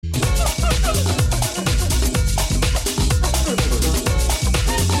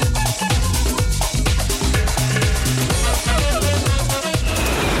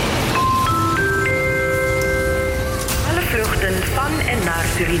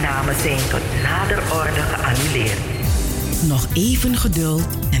Suriname zijn tot nader orde geannuleerd. Nog even geduld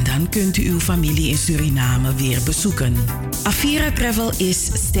en dan kunt u uw familie in Suriname weer bezoeken. Avira Travel is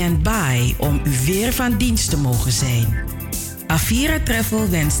stand-by om u weer van dienst te mogen zijn. Avira Travel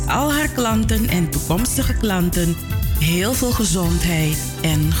wenst al haar klanten en toekomstige klanten heel veel gezondheid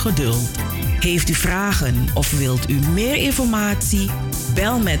en geduld. Heeft u vragen of wilt u meer informatie?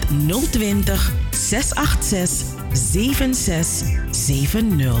 Bel met 020 686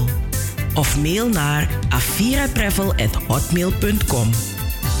 7670 of mail naar aviratravel@hotmail.com.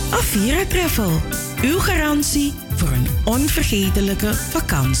 Avira Travel, uw garantie voor een onvergetelijke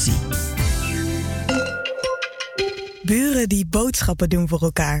vakantie. Buren die boodschappen doen voor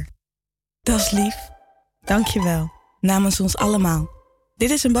elkaar. Dat is lief. Dank je wel. Namens ons allemaal. Dit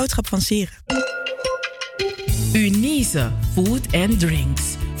is een boodschap van Sieren. Unize Food and Drinks.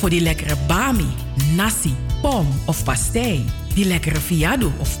 Voor die lekkere bami, nasi, pom of pastei. Die lekkere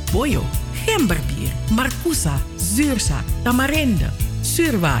fiado of pollo, gemberbier, marcousa, zuurzak, tamarinde,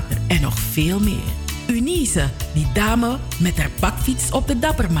 zuurwater en nog veel meer. Unize, die dame met haar bakfiets op de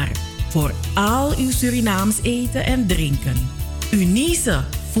Dappermarkt. Voor al uw Surinaams eten en drinken. Unize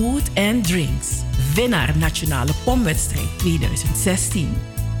Food and Drinks. Winnaar Nationale Pomwedstrijd 2016.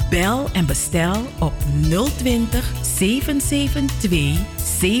 Bel en bestel op 020 772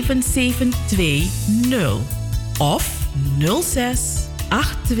 7720 of 06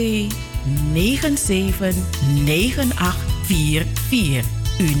 82 97 9844.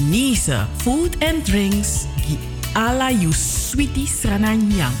 Unize Food and Drinks. Die ala you sweetie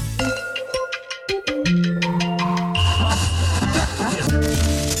srananyang.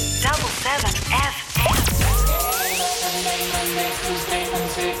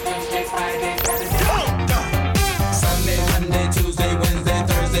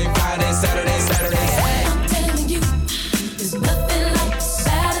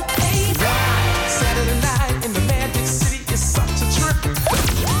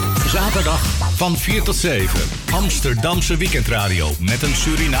 Zaterdag van 4 tot 7. Amsterdamse weekendradio met een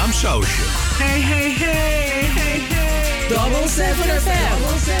Surinaams sausje. Hey, hey, hey, hey, hey. Double7FM.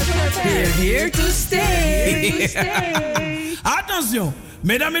 We're here to stay. Attention,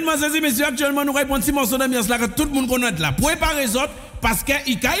 mesdames, mesdemoiselles et messieurs, actuellement nous répondons si morceau d'ambiance là que tout le monde connaît là. Préparez les autres parce que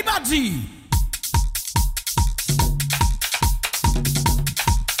il caille bâti.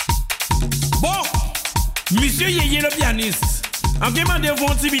 Bon, monsieur Yeye le pianiste. En qui m'a demandé un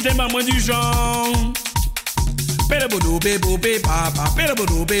petit bité maman du genre. Pele bodo be papa, pele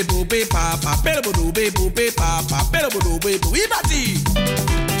bodo be papa, pele bodo be papa, pele bodo be oui bati.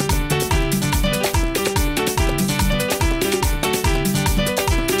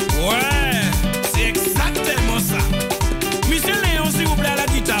 Ouais, c'est exactement ça. Monsieur Léon, s'il vous plaît, à la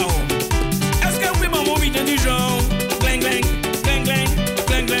guitare. Est-ce que vous pouvez m'envoyer du genre? Gling gling, gling gling,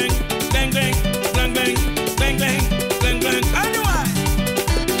 gling gling, gling gling, gling gling, gling gling, gling gling.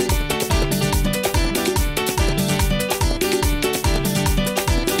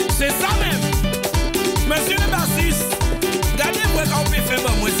 C'est ça même. Monsieur le bassiste, gardez-moi quand on peut faire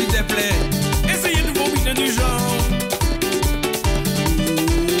moi s'il te plaît. Essayez de vomir du genre.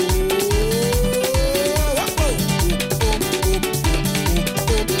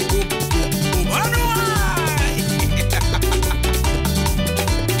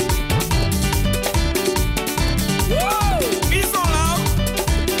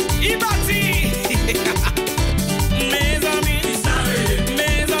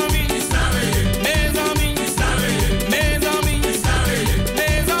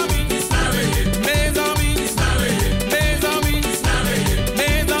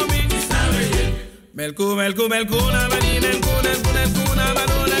 Melcuna, manina, melcuna, melcuna,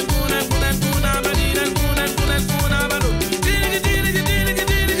 manona, melcuna, melcuna, manina, melcuna, melcuna, manona.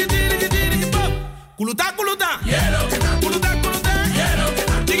 Culuta, culuta. Culuta, culuta.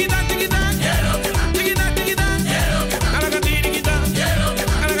 Tiquita, tiquita. Tiquita, tiquita. Alacatiriquita.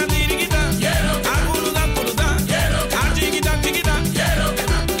 Alacatiriquita. Culuta, culuta. Tiquita, tiquita.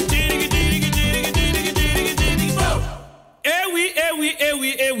 Eh oui, eh oui, eh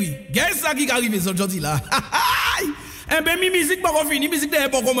oui, eh oui. Qu'est-ce qui arrive aujourd'hui là? Eh ben, mi musique pas fini, musique n'est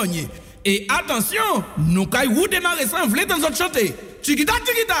pas commencée. Et attention, nous caillou démarrer sans vler dans notre chanter. Chiquita,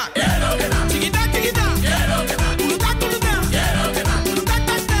 chiquita. Chiquita, chiquita. Culuta, culuta. Culuta,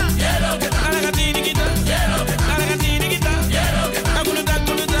 culuta. Alacatiriquita. Alacatiriquita. Culuta,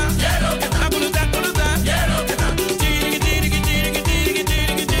 culuta. Culuta, culuta.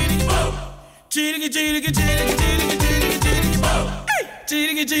 Chiriqui, chiriqui, chiriqui, chiriqui, chiriqui, chiriqui,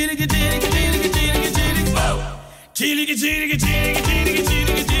 chiriqui, chiriqui, chiriqui, chiriqui, chiriqui, chiriqui,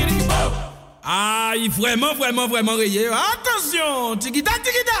 chiriqui. Aïe, vraiment, vraiment, vraiment rayé. Attention! Attention, tikita,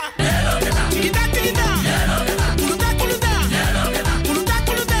 tikita. Tikita, tikita. Kuluta, kuluta. Kuluta,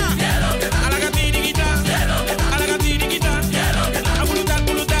 kuluta. Alagati, tikita. Alagati, tikita. Akuluta,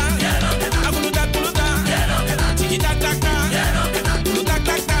 kuluta. Akuluta, kuluta. Tikita, taka. Kuluta,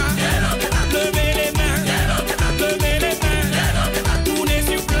 taka. Levez les mains. Levez les mains. Tournez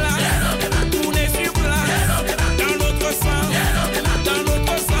sur place. Tournez sur place. Dans l'autre sens. Dans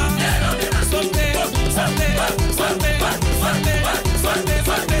l'autre sens. Sautez, sautez, sautez, sautez, sautez,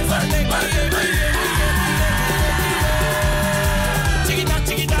 sautez, sautez. Chiquita,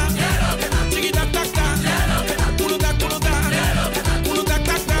 chiquita. Chiquita, taka. Kuluta, kuluta. Kuluta,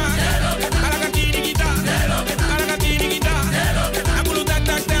 taka. Alagati, tikita. Alagati, tikita. Akuluta,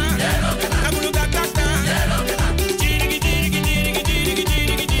 taka. Akuluta, taka. Chiriki, chiriki, chiriki, chiriki,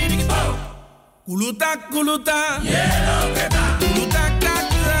 chiriki, chiriki. Kuluta, kuluta. Kuluta, taka.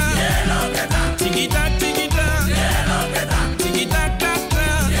 Chiquita, chiquita. Chiquita, taka.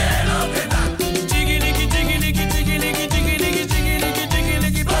 Chigiliki, chigiliki, chigiliki, chigiliki, chigiliki,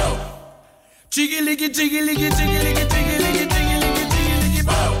 chigiliki. Chigiliki, chigiliki, chigiliki, chigiliki, chigiliki, chigiliki.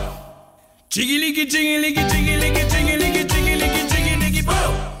 Chigiliki, chigiliki, chigiliki, chigiliki, chigiliki, chigiliki.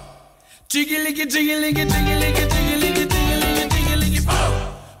 Chigiliki, chigiliki, chigiliki, chigiliki, chigiliki, chigiliki.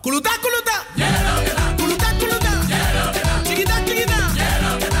 Kuluta, kuluta. Kuluta, kuluta. Chiquita, chiquita.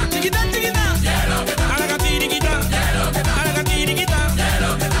 Chiquita, chiquita. Alagati, tikita. Alagati, tikita.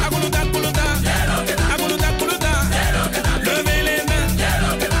 Akuluta, kuluta. Akuluta, kuluta. Levez les mains.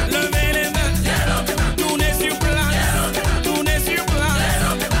 Levez les mains. Tournez sur place. Tournez sur place.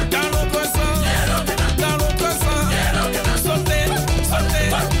 Dans l'autre sens. Dans l'autre sens. Sautez, sautez,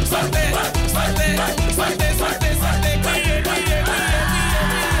 sautez, sautez, sautez, sautez, sautez. Criez, criez, criez, criez.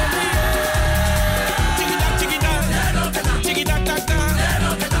 Chiquita, chiquita. Chiquita, taka.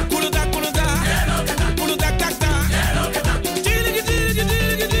 Kuluta, kuluta. Kuluta, taka. Chiliki, chiliki,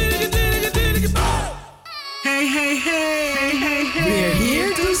 chiliki, chiliki, chiliki, chiliki. Hey, hey, hey, hey, hey. We're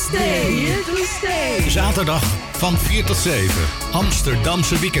here to stay. Here to stay. Zaterdag van 4 tot 7.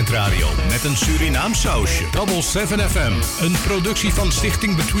 Amsterdamse weekendradio met een Surinaam sausje. Double7FM, een productie van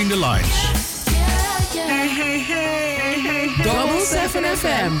Stichting Between the Lines. Hey, hey, hey, hey, hey. Double 7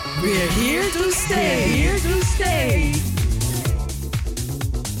 FM. We're here to stay. Here to stay.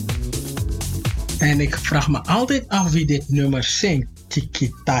 En ik vraag me altijd af wie dit nummer zingt.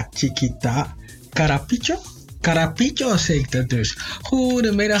 Chiquita, chiquita. Carapicho? Carapicho zingt het dus.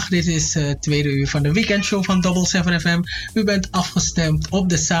 Goedemiddag, dit is het tweede uur van de weekendshow van Double7FM. U bent afgestemd op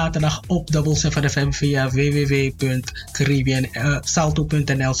de zaterdag op Double7FM via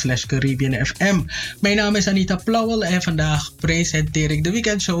www.salto.nl/CaribbeanFM. Mijn naam is Anita Plauwel en vandaag presenteer ik de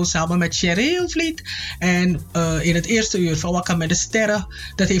weekendshow samen met Cheryl Vliet. En in het eerste uur van Wakka met de Sterren,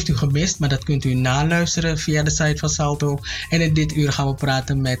 dat heeft u gemist, maar dat kunt u naluisteren via de site van Salto. En in dit uur gaan we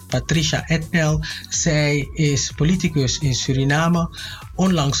praten met Patricia Etnel. Zij is politicus in Suriname.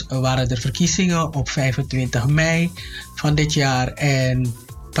 Onlangs waren er verkiezingen op 25 mei van dit jaar. En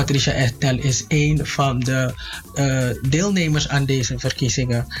Patricia Etnel is een van de deelnemers aan deze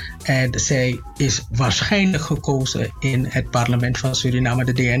verkiezingen. En zij is waarschijnlijk gekozen in het parlement van Suriname,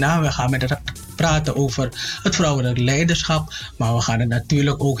 de DNA. We gaan met haar praten over het vrouwelijk leiderschap. Maar we gaan het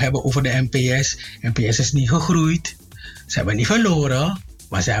natuurlijk ook hebben over de NPS. NPS is niet gegroeid. Ze hebben niet verloren.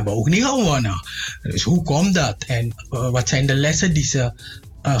 Maar ze hebben ook niet gewonnen. Dus hoe komt dat? En wat zijn de lessen die ze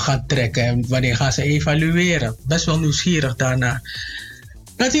gaan trekken? En wanneer gaan ze evalueren? Best wel nieuwsgierig daarna.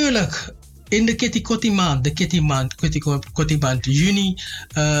 Natuurlijk, in de Kitty Kotti maand, de Kitty maand juni,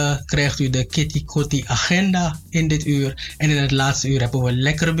 krijgt u de Kitty Kotti agenda in dit uur. En in het laatste uur hebben we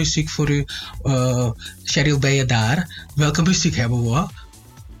lekkere muziek voor u. Cheryl, ben je daar? Welke muziek hebben we?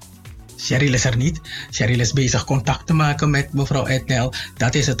 Cheryl is er niet. Cheryl is bezig contact te maken met mevrouw Etnel.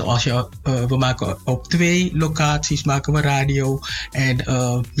 Dat is het als je... we maken op 2 locaties maken we radio. En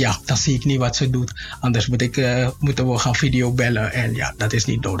ja, dan zie ik niet wat ze doet. Anders moeten we gaan videobellen. En ja, dat is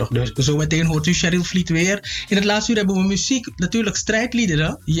niet nodig. Dus zometeen hoort u Cheryl Vliet weer. In het laatste uur hebben we muziek. Natuurlijk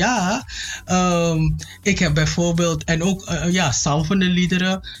strijdliederen. Ja. Ik heb bijvoorbeeld... En ook salvende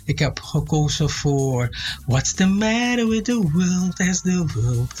liederen. Ik heb gekozen voor... What's the matter with the world as the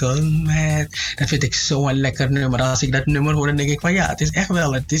world gone mad? Dat vind ik zo'n lekker nummer. Als ik dat nummer hoor, dan denk ik van ja, het is echt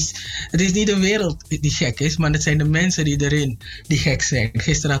wel. Het is niet de wereld die gek is, maar het zijn de mensen die erin die gek zijn.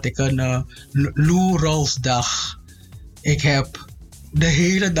 Gisteren had ik een Lou Rawls dag. Ik heb de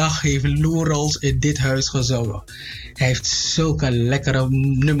hele dag heeft Lou Rawls in dit huis gezongen. Hij heeft zulke lekkere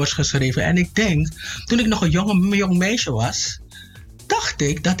nummers geschreven. En ik denk, toen ik nog een jong meisje was, dacht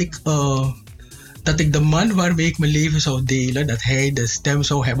ik dat ik de man waarmee ik mijn leven zou delen, dat hij de stem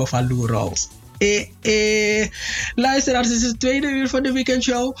zou hebben van Lou Rawls. Luisteraars, dit is het tweede uur van de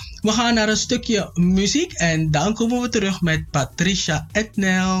weekendshow. We gaan naar een stukje muziek en dan komen we terug met Patricia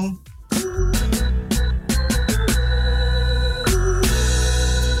Etnel.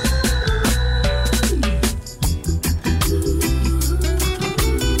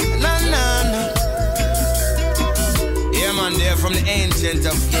 They're from the ancient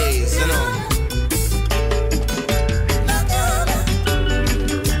of days, you know.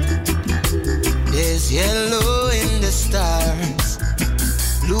 There's yellow in the stars,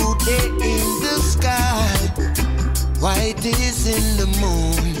 blue day in the sky, white is in the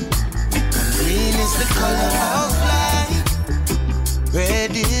moon, and green is the color of life,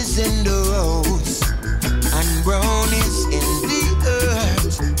 red is in the rose, and brown is in the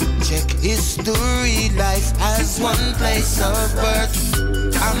earth. Check history, life has one place of birth.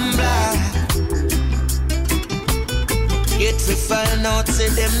 I'm black. Yet we find out, say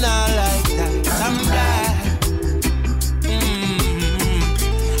them not like that. I'm black.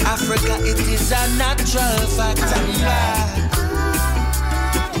 Africa, it is a natural fact. I'm black.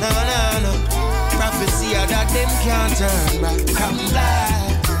 No. Prophecy that them can't turn back. I'm black.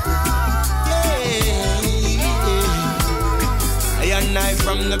 And I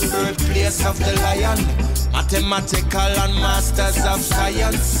from the birthplace of the lion, mathematical and masters of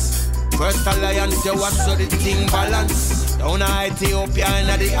science. First alliance, you watch so the thing balance. Down to Ethiopia in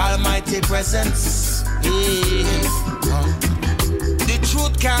the almighty presence. The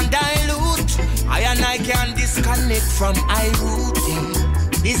truth can't dilute. I and I can't disconnect from I root.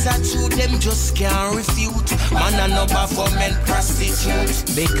 This a truth them just can't refute. Man and no Baphomet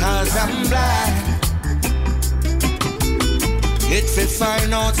prostitute. Because I'm black. It fi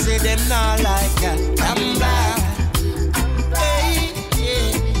find out, say them not like that. I'm black. Hey,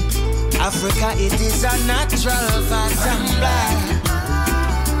 yeah. Africa, it is a natural fact. I'm black.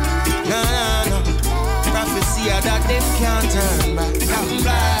 No. Prophecy that them can't turn back. I'm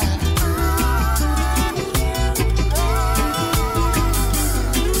black.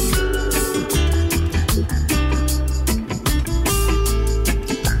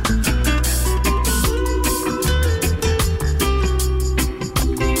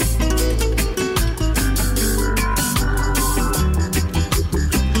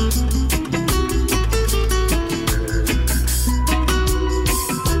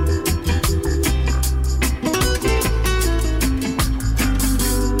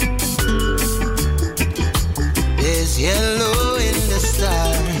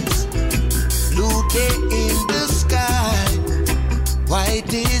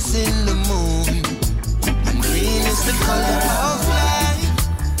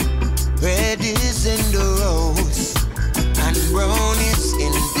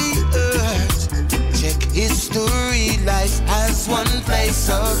 One place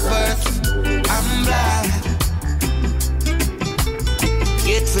of birth, I'm black.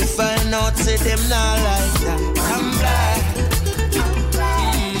 Yet we find out, say them not like that. I'm black.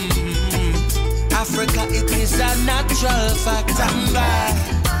 Africa, it is a natural fact. I'm black.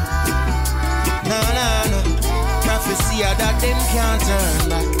 No. Prophecy that them can't turn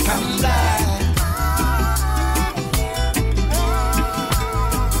back. I'm black.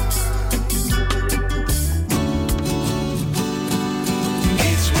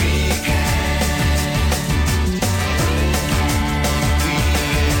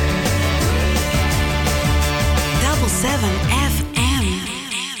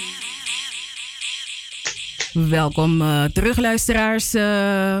 Welkom terug, luisteraars.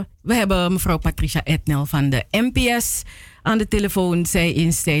 We hebben mevrouw Patricia Etnel van de NPS aan de telefoon. Zij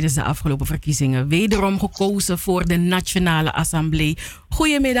is tijdens de afgelopen verkiezingen wederom gekozen voor de Nationale Assemblée.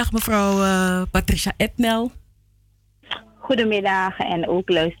 Goedemiddag, mevrouw Patricia Etnel. Goedemiddag en ook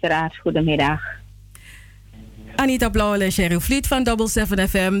luisteraars, goedemiddag. Anita Blauwel en Cheryl Vliet van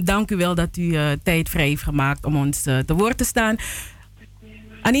Double7FM. Dank u wel dat u tijd vrij heeft gemaakt om ons te woord te staan.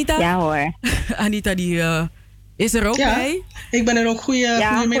 Anita? Ja hoor. Anita die is er ook bij. Ik ben er ook.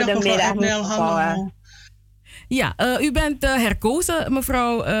 Goedemiddag mevrouw Etnel. Hallo. Ja, u bent herkozen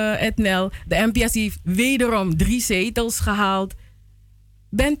mevrouw Etnel. De NPS heeft wederom 3 zetels gehaald.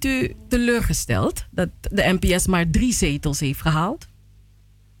 Bent u teleurgesteld dat de NPS maar 3 zetels heeft gehaald?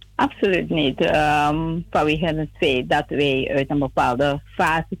 Absoluut niet. Vanwege het feit dat wij uit een bepaalde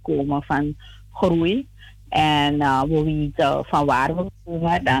fase komen van groei. En we weten van waar we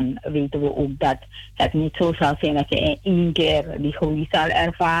komen, dan weten we ook dat het niet zo zal zijn dat je in 1 keer die groei zal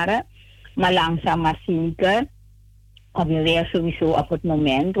ervaren. Maar langzaam maar zeker kom je weer sowieso op het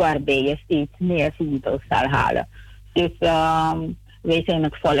moment waarbij je steeds meer zetels zal halen. Dus wij zijn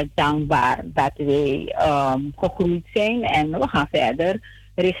het volk dankbaar dat wij gegroeid zijn en we gaan verder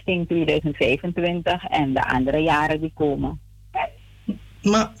richting 2025 en de andere jaren die komen.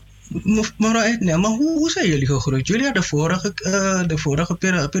 Maar mevrouw Edna, maar hoe zijn jullie gegroeid? Jullie hadden de vorige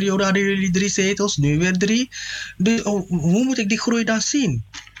periode hadden jullie 3 zetels, nu weer 3. Dus hoe moet ik die groei dan zien?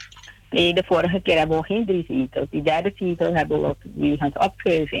 Nee, de vorige keer hebben we geen 3 zetels. Die derde zetel hebben we wegens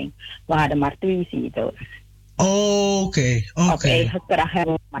opschuiving. We hadden maar 2 zetels. Oké. Op eigen kracht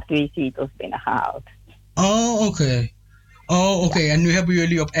hebben we maar 2 zetels binnengehaald. Oké. En nu hebben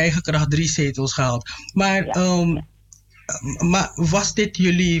jullie op eigen kracht 3 zetels gehaald. Maar, maar was dit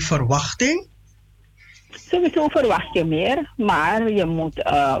jullie verwachting? Sowieso verwacht je meer, maar je moet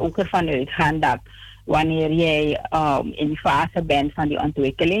ook ervan uitgaan dat wanneer jij in die fase bent van die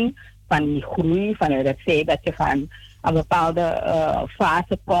ontwikkeling, van die groei, vanuit het feit dat je van een bepaalde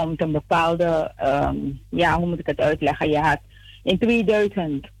fase komt, een bepaalde, hoe moet ik het uitleggen? In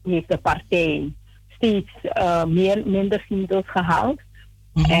 2000 heeft de partij steeds minder zetels gehaald.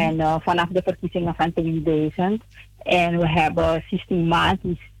 En vanaf de verkiezingen van 2000. En we hebben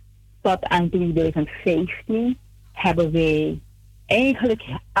systematisch tot aan 2015 hebben wij eigenlijk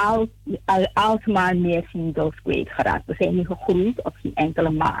alsmaar meer zetels kwijtgeraakt. We zijn niet gegroeid op geen enkele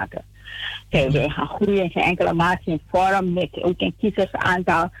mate. Wij gaan groeien in geen enkele mate in vorm, met ook in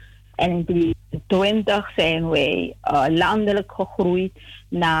kiezersaantal. En in 2020 zijn wij landelijk gegroeid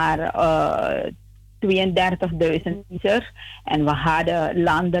naar 32.000 kiezers. En we hadden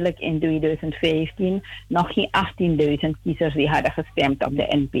landelijk in 2015 nog geen 18.000 kiezers die hadden gestemd op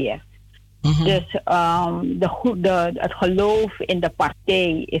de NPS. Dus het geloof in de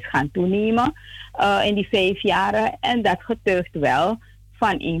partij is gaan toenemen in die 5 jaren. En dat getuigt wel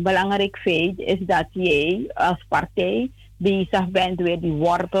van een belangrijk feit, is dat jij als partij bezig bent weer die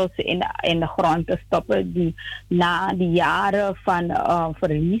wortels in de grond te stoppen, die na die jaren van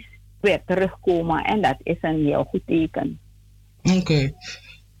verlies weer terugkomen. En dat is een heel goed teken. Oké.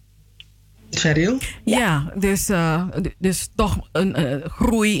 Cheryl? Ja, dus toch een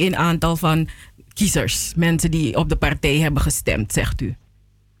groei in aantal van kiezers. Mensen die op de partij hebben gestemd, zegt u?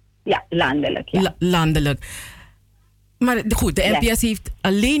 Ja, landelijk. Ja. Landelijk. Maar goed, de NPS heeft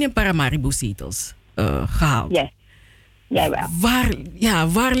alleen in Paramaribo zetels gehaald. Yes. Jawel.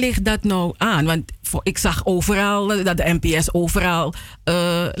 Waar ligt dat nou aan? Want ik zag overal dat de NPS overal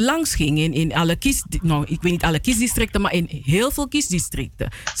langs ging. In alle ik weet niet alle kiesdistricten, maar in heel veel kiesdistricten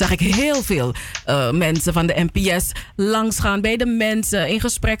zag ik heel veel mensen van de NPS langs gaan bij de mensen, in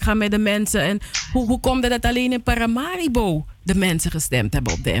gesprek gaan met de mensen. En hoe komt het dat alleen in Paramaribo de mensen gestemd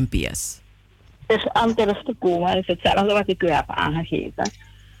hebben op de NPS? Dus om terug te komen, is hetzelfde wat ik u heb aangegeven.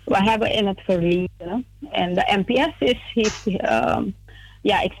 We hebben in het verleden, en de NPS heeft,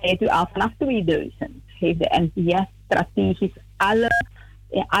 ik zei het u al, vanaf 2000 heeft de NPS strategisch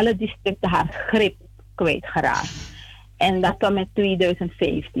in alle districten haar grip kwijtgeraakt. En dat kwam met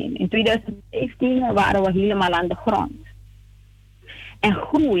 2015. In 2015 waren we helemaal aan de grond. En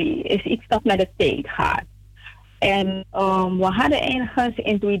groei is iets dat met de tijd gaat. En we hadden ergens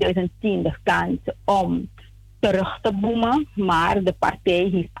in 2010 de kans om terug te boomen, maar de partij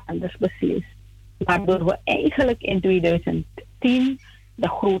heeft anders beslist. Waardoor we eigenlijk in 2010 de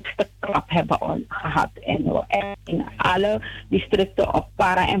grootste klap hebben gehad. En we in alle districten op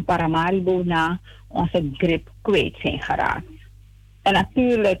Para en Paramaribo na onze grip kwijt zijn geraakt. En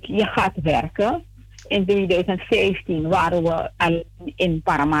natuurlijk, je gaat werken. In 2015 waren we al in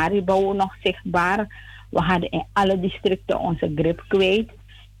Paramaribo nog zichtbaar. We hadden in alle districten onze grip kwijt.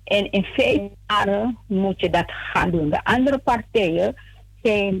 En in 5 jaren moet je dat gaan doen. De andere partijen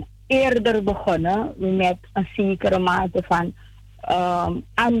zijn eerder begonnen met een zekere mate van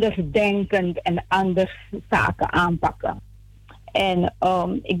anders denkend en anders zaken aanpakken. En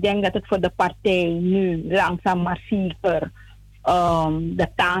ik denk dat het voor de partij nu langzaam maar zeker de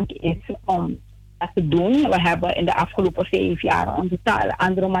taak is om dat te doen. We hebben in de afgelopen 5 jaar een totaal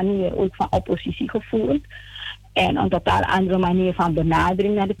andere manier ook van oppositie gevoerd. En een totaal andere manier van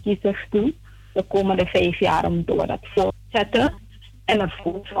benadering naar de kiezers toe. De komende 5 jaar moeten we dat voortzetten. En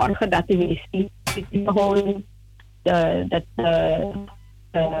ervoor zorgen dat de wc-houding, de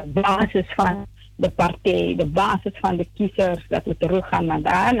basis van de partij, de basis van de kiezers, dat we teruggaan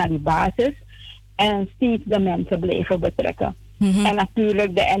naar die basis. En steeds de mensen blijven betrekken. En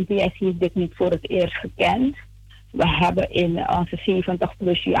natuurlijk, de NPS heeft dit niet voor het eerst gekend. We hebben in onze 70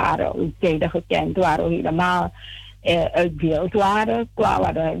 plus jaren ook tijden gekend waar we helemaal uit beeld waren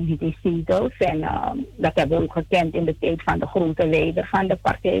qua die zetels. En dat hebben we ook gekend in de tijd van de grote leider van de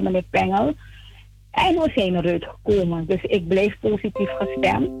partij, meneer Pengel. En we zijn eruit gekomen. Dus ik blijf positief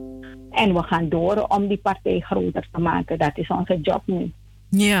gestemd. En we gaan door om die partij groter te maken. Dat is onze job nu.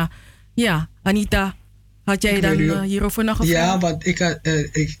 Ja, Anita. Had jij hierover nog gevraagd? Ja, want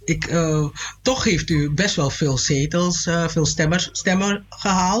toch heeft u best wel veel zetels, veel stemmen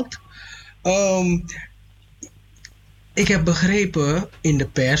gehaald. Ik heb begrepen in de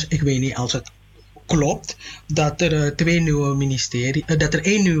pers, ik weet niet als het klopt, dat er één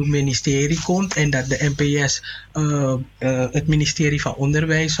nieuw ministerie komt en dat de NPS het ministerie van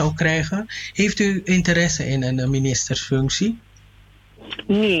Onderwijs zou krijgen. Heeft u interesse in een ministersfunctie?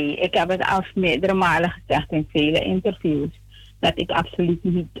 Nee, ik heb het al meerdere malen gezegd in vele interviews dat ik absoluut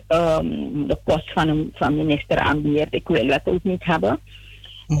niet de post van minister ambieer. Ik wil dat ook niet hebben.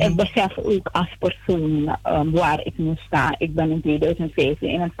 Ik besef ook als persoon waar ik nu sta. Ik ben in 2007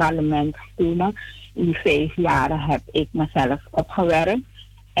 in het parlement gekomen. In die 5 jaren heb ik mezelf opgewerkt.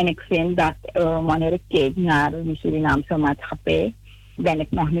 En ik vind dat wanneer ik kijk naar de Surinaamse maatschappij, ben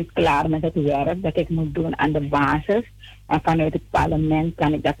ik nog niet klaar met het werk dat ik moet doen aan de basis. En vanuit het parlement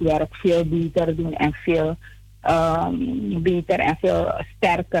kan ik dat werk veel beter doen en veel beter en veel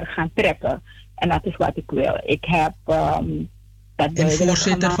sterker gaan trekken. En dat is wat ik wil. Ik heb en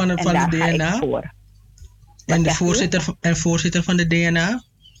voorzitter van de DNA? En de voorzitter van de DNA?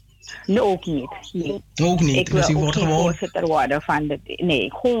 Nee, ook niet. Nee. Ook niet. Ik wil ook geen voorzitter worden van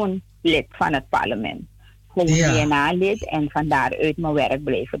gewoon lid van het parlement. Gewoon DNA-lid en van daaruit mijn werk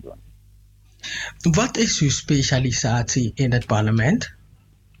blijven doen. Wat is uw specialisatie in het parlement?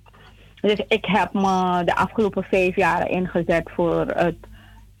 Dus ik heb me de afgelopen 5 jaar ingezet voor het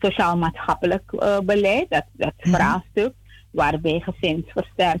sociaal-maatschappelijk beleid. Dat vraagstuk waarbij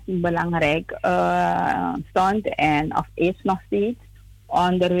gezinsversterking belangrijk stond en of is nog steeds.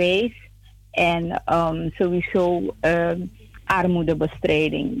 Onderwijs en sowieso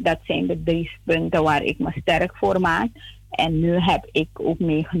armoedebestrijding. Dat zijn de 3 punten waar ik me sterk voor maak. En nu heb ik ook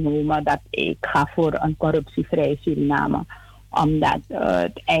meegenomen dat ik ga voor een corruptievrij Suriname. Omdat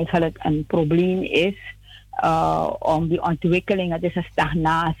het eigenlijk een probleem is om die ontwikkeling. Het is een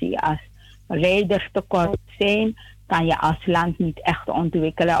stagnatie. Als rijders te corrupt zijn, kan je als land niet echt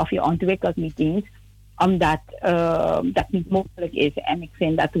ontwikkelen. Of je ontwikkelt niet eens. Omdat dat niet mogelijk is. En ik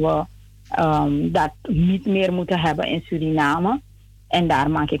vind dat we dat niet meer moeten hebben in Suriname. En daar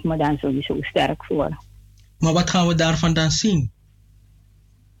maak ik me dan sowieso sterk voor. Maar wat gaan we daarvan dan zien?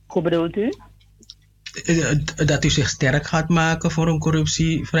 Hoe bedoelt u? Dat u zich sterk gaat maken voor een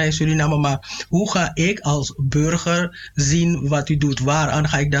corruptievrij Suriname. Maar hoe ga ik als burger zien wat u doet? Waaraan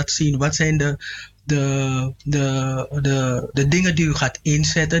ga ik dat zien? Wat zijn de dingen die u gaat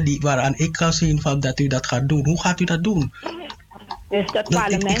inzetten, waaraan ik kan zien van dat u dat gaat doen? Hoe gaat u dat doen? Dus dat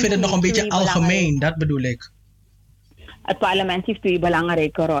parlement ik vind het nog een beetje algemeen, dat bedoel ik. Het parlement heeft 2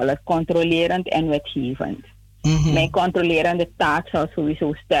 belangrijke rollen, controlerend en wetgevend. Mijn controlerende taak zal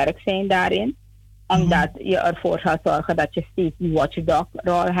sowieso sterk zijn daarin, omdat je ervoor zal zorgen dat je steeds die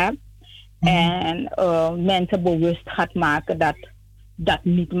watchdog-rol hebt en mensen bewust gaat maken dat dat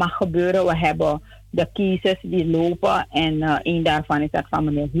niet mag gebeuren. We hebben de cases die lopen en een daarvan is dat van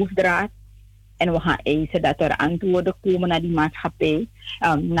meneer Hoefdraad. En we gaan eisen dat er antwoorden komen naar die maatschappij,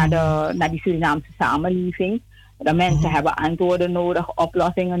 naar die Surinaamse samenleving. De mensen hebben antwoorden nodig,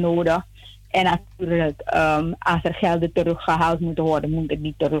 oplossingen nodig. En natuurlijk, als er gelden teruggehaald moeten worden, moet het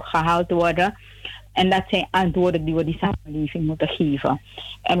niet teruggehaald worden. En dat zijn antwoorden die we die samenleving moeten geven.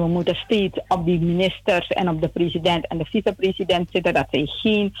 En we moeten steeds op die ministers en op de president en de vicepresident zitten, dat zij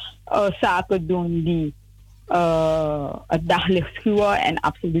geen zaken doen die het daglicht schuwen en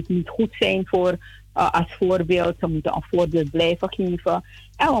absoluut niet goed zijn voor als voorbeeld. Ze moeten een voorbeeld blijven geven.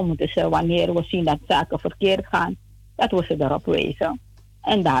 En we moeten ze, wanneer we zien dat zaken verkeerd gaan, dat we ze erop wijzen.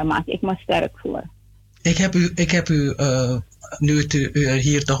 En daar maak ik me sterk voor. Ik heb u nu het u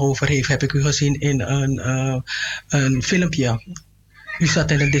hier toch over heeft, heb ik u gezien in een filmpje. U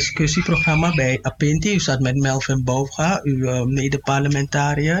zat in een discussieprogramma bij Apinti. U zat met Melvin Bouwga, uw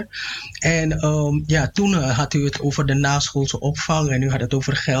mede-parlementariër. En toen had u het over de naschoolse opvang en u had het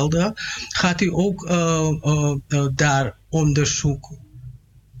over gelden. Gaat u ook daar onderzoek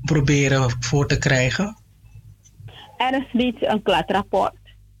proberen voor te krijgen? Er is reeds een kladrapport.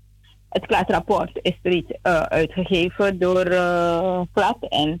 Het kladrapport is reeds uitgegeven door KLAD.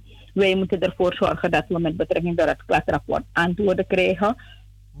 En wij moeten ervoor zorgen dat we met betrekking tot het kladrapport antwoorden krijgen.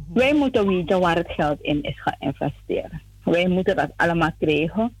 Wij moeten weten waar het geld in is geïnvesteerd. Wij moeten dat allemaal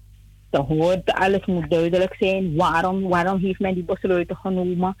krijgen. Te horen, alles moet duidelijk zijn. Waarom heeft men die besluiten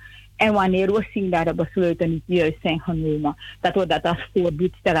genomen? En wanneer we zien dat de besluiten niet juist zijn genomen, dat we dat als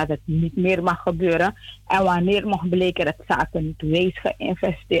voorbeeld stellen dat het niet meer mag gebeuren. En wanneer mag blijken dat zaken niet wijs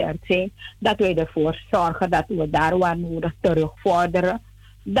geïnvesteerd zijn, dat wij ervoor zorgen dat we daar waar nodig terugvorderen.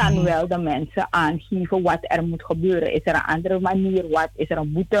 Dan wel de mensen aangeven wat er moet gebeuren. Is er een andere manier? Wat is er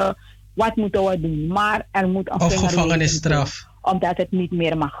een boete? wat moeten we doen? Maar er moet een Of gevangenisstraf. Omdat het niet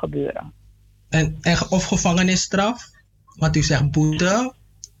meer mag gebeuren. Of gevangenisstraf? Want u zegt boete.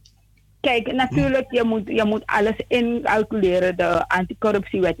 Kijk, natuurlijk, je moet alles incalculeren. De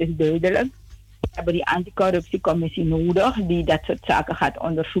anticorruptiewet is duidelijk. We hebben die anticorruptiecommissie nodig die dat soort zaken gaat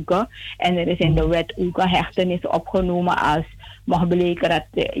onderzoeken. En er is in de wet ook een hechtenis opgenomen als mag bleken dat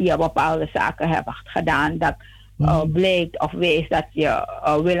je bepaalde zaken hebt gedaan. Dat blijkt of wees dat je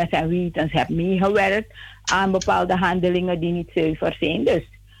willens en wetens hebt meegewerkt aan bepaalde handelingen die niet zuiver zijn. Dus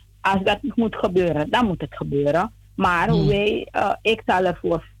als dat moet gebeuren, dan moet het gebeuren. Maar ik zal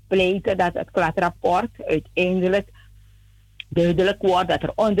ervoor pleiten dat het kladrapport uiteindelijk duidelijk wordt, dat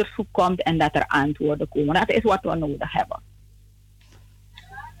er onderzoek komt en dat er antwoorden komen. Dat is wat we nodig hebben.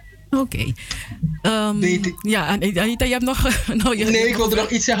 Oké. Ja, Anita, je hebt nog... Nee, ik wilde nog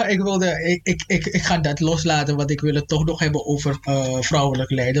iets zeggen. Ik ga dat loslaten, want ik wil het toch nog hebben over vrouwelijk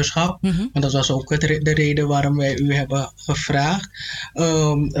leiderschap. Want dat was ook de reden waarom wij u hebben gevraagd.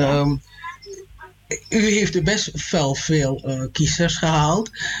 U heeft best wel veel kiezers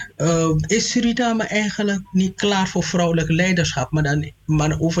gehaald. Is Suriname eigenlijk niet klaar voor vrouwelijk leiderschap,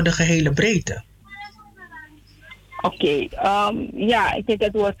 maar over de gehele breedte? Oké, ik denk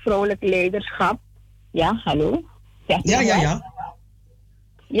het woord vrouwelijk leiderschap. Ja, hallo? Ja.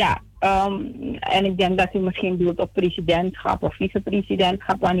 Ja, en ik denk dat u misschien bedoelt op presidentschap of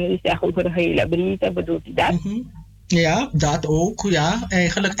vicepresidentschap, wanneer u zegt over de hele breedte, bedoelt u dat? Ja, dat ook, ja.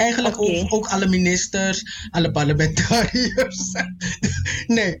 Eigenlijk ook alle ministers, alle parlementariërs.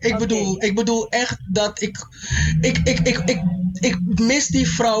 Nee, ik bedoel echt dat ik mis die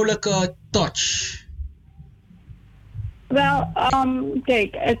vrouwelijke touch. Wel,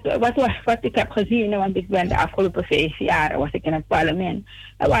 kijk, wat ik heb gezien, want ik ben de afgelopen 5 jaar was ik in het parlement.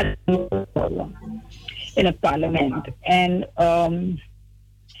 Er waren vrouwen in het parlement. En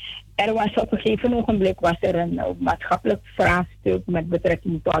er was op een gegeven ogenblik was er een maatschappelijk vraagstuk met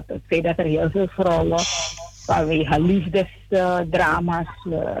betrekking tot het feit dat er heel veel vrouwen vanwege liefdesdrama's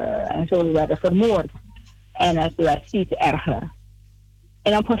en zo werden vermoord. En het werd steeds erger.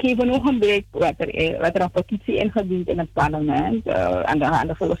 En op een gegeven ogenblik werd er een petitie ingediend in het parlement, aan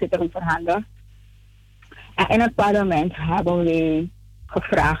de voorzitter verhandeld. En in het parlement hebben wij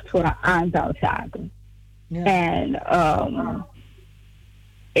gevraagd voor een aantal zaken. Ja. En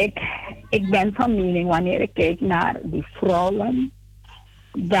ik ben van mening, wanneer ik kijk naar die vrouwen,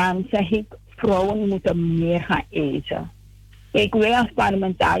 dan zeg ik, vrouwen moeten meer gaan eten. Kijk, wij als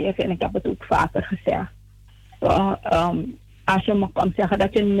parlementariërs, en ik heb het ook vaker gezegd, als je me kan zeggen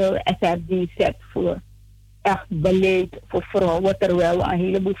dat je 0 SRD zet voor echt beleid voor vrouwen, terwijl we een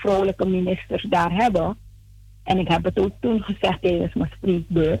heleboel vrouwelijke ministers daar hebben. En ik heb het ook toen gezegd tijdens mijn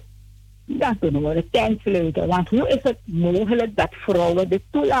spreekbeurt. Dan kunnen we de tent sluiten. Want hoe is het mogelijk dat vrouwen dit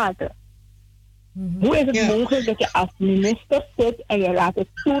toelaten? Hoe is het mogelijk dat je als minister zit en je laat het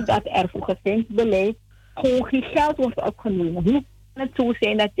toe dat er voor gezinsbeleid gewoon geen geld wordt opgenomen? Hoe kan het zo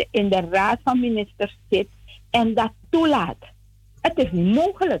zijn dat je in de raad van ministers zit en dat toelaat? Het is niet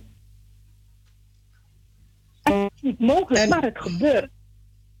mogelijk. Het is niet mogelijk, maar het gebeurt.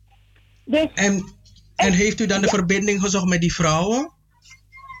 Dus, en heeft u dan de verbinding gezocht met die vrouwen?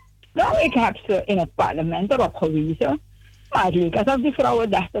 Nou, ik heb ze in het parlement erop gewezen. Maar het leek alsof die vrouwen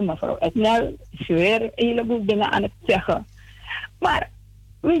dachten, mevrouw Etnel is weer een heleboel dingen aan het zeggen. Maar,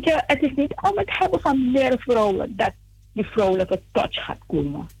 weet je, het is niet om het hebben van meer vrouwen dat die vrouwelijke touch gaat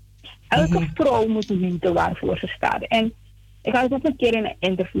komen. Elke vrouw moet weten waarvoor ze staat. En ik had ook een keer in een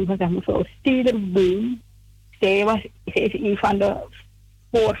interview gezegd, mevrouw Stederboom, zij is een van de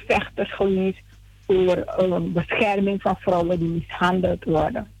voorvechters geweest voor bescherming van vrouwen die mishandeld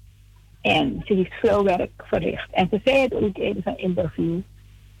worden. En ze heeft veel werk verricht. En ze zei het ook in een interview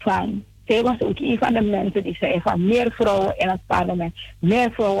van, zij was ook een van de mensen die zei van meer vrouwen in het parlement,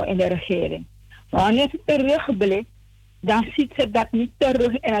 meer vrouwen in de regering. Maar wanneer ze terugblikt, dan ziet ze dat niet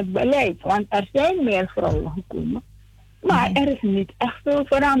terug in het beleid. Want er zijn meer vrouwen gekomen. Maar er is niet echt veel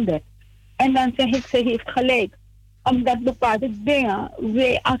veranderd. En dan zeg ik, ze heeft gelijk. Omdat bepaalde dingen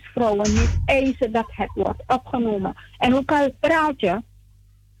wij als vrouwen niet eisen dat het wordt opgenomen. En ook al praat je,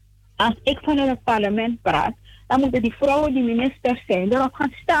 als ik vanuit het parlement praat, dan moeten die vrouwen die ministers zijn erop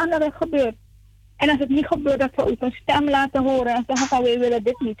gaan staan dat het gebeurt. En als het niet gebeurt, dat we ook een stem laten horen en zeggen van wij willen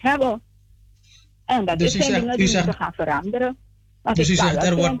dit niet hebben. En dat dus zijn dingen die moeten gaan veranderen. Want dus ik kan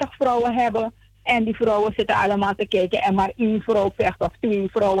wel 20 vrouwen hebben en die vrouwen zitten allemaal te kijken en maar 1 vrouw vecht of 2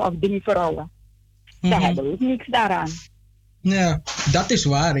 vrouwen of 3 vrouwen. Daar hebben we ook niks daaraan. Ja, dat is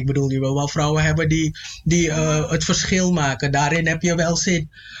waar. Ik bedoel, je wil wel vrouwen hebben die het verschil maken. Daarin heb je wel zin.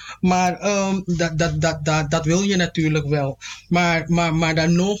 Maar dat wil je natuurlijk wel. Maar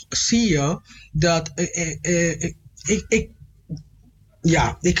dan nog zie je dat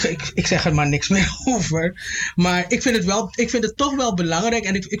ik zeg er maar niks meer over. Maar ik vind het toch wel belangrijk.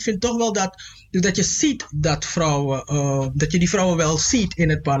 En ik vind toch wel dat je ziet dat vrouwen, dat je die vrouwen wel ziet in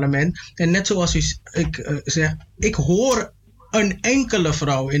het parlement. En net zoals ik zeg, ik hoor een enkele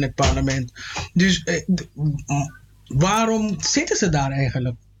vrouw in het parlement. Dus waarom zitten ze daar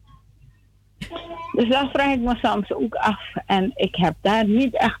eigenlijk? Dus dat vraag ik me soms ook af. En ik heb daar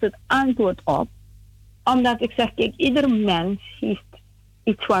niet echt het antwoord op. Omdat ik zeg, kijk, ieder mens heeft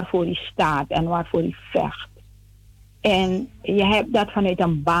iets waarvoor hij staat en waarvoor hij vecht. En je hebt dat vanuit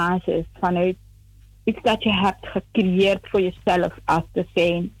een basis, vanuit iets dat je hebt gecreëerd voor jezelf als te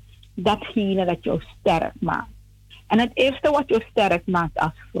zijn, datgene dat jou sterk maakt. En het eerste wat jou sterk maakt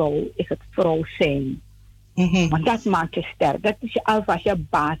als vrouw, is het vrouw zijn. Mm-hmm. Want dat maakt je sterk. Dat is alvast je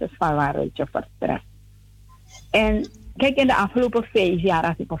basis van waaruit je vertrekt. En kijk, in de afgelopen 5 jaar,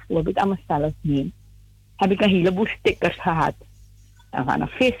 als ik bijvoorbeeld aan mezelf neem, heb ik een heleboel stickers gehad. En van een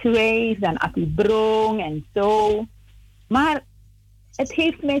viswijf, dan Atiebrong en zo. Maar het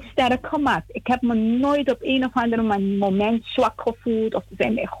heeft mij sterk gemaakt. Ik heb me nooit op een of ander moment zwak gevoeld of te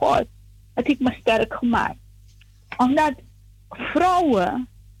zijn bij God. Het heeft me sterk gemaakt. Omdat vrouwen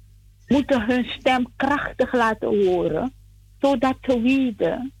moeten hun stem krachtig laten horen, zodat ze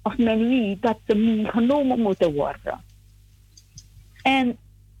weten, of men weet, dat ze meegenomen moeten worden. En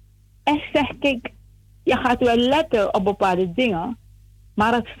zeg ik, je gaat wel letten op bepaalde dingen,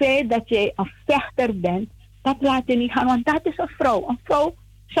 maar het feit dat jij een vechter bent, dat laat je niet gaan, want dat is een vrouw. Een vrouw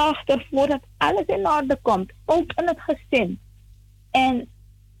zorgt ervoor dat alles in orde komt, ook in het gezin. En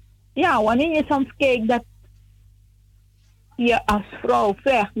ja, wanneer je soms kijkt dat je als vrouw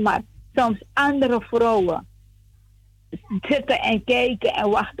vecht, maar soms andere vrouwen zitten en kijken en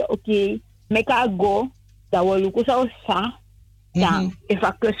wachten, oké, meka go, dat we lukken zo sa, dan is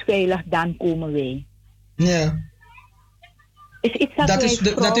het kusveilig, dan komen wij. Ja. Is iets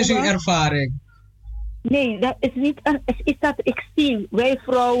dat is uw ervaring? Nee, dat is niet is iets dat ik zie. Wij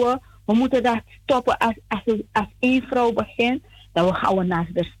vrouwen, we moeten dat stoppen als één vrouw begint, dan gaan we naast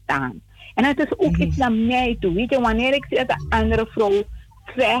haar staan. En het is ook iets naar mij toe. Weet je, wanneer ik zie dat een andere vrouw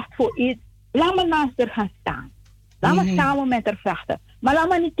vecht voor iets, laat me naast haar gaan staan. Laat me samen met haar vechten. Maar laat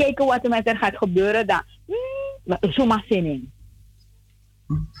me niet kijken wat er met haar gaat gebeuren. Dan, zomaar zin in.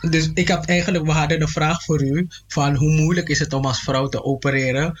 Dus we hadden een vraag voor u. Van hoe moeilijk is het om als vrouw te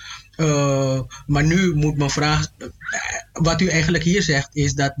opereren. Maar nu moet mijn vraag, wat u eigenlijk hier zegt,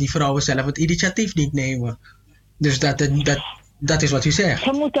 is dat die vrouwen zelf het initiatief niet nemen. Dus dat is wat u zegt.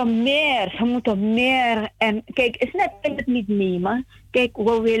 Ze moeten meer. En kijk, het is net het niet nemen. Kijk,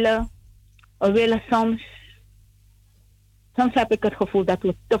 we willen soms heb ik het gevoel dat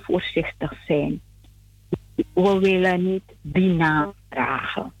we te voorzichtig zijn. We willen niet die naam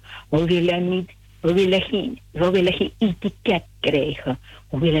dragen. We willen geen etiket krijgen.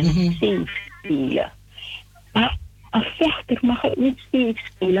 We willen niet safe spelen. Maar een vechter mag het niet safe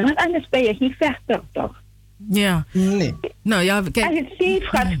spelen, want anders ben je geen vechter, toch? Ja. Nee. Nou ja, kijk. Als het safe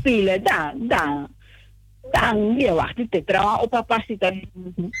gaat spelen, dan wacht ik trouwens op papa zit.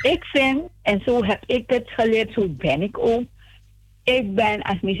 Ik vind, en zo heb ik het geleerd, zo ben ik ook. Ik ben,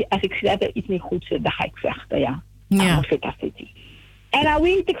 als ik zie dat er iets niet goed zit, dan ga ik vechten, ja. Ja. En dan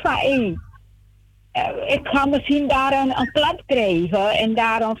weet ik van, ik ga misschien daar een klap krijgen en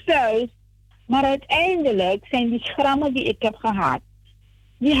daar een vuist. Maar uiteindelijk zijn die schrammen die ik heb gehad,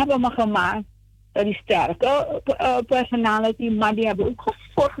 die hebben me gemaakt, die sterke personality, maar die hebben ook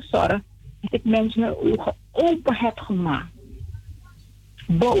voor gezorgd dat ik mensen hun ogen open heb gemaakt.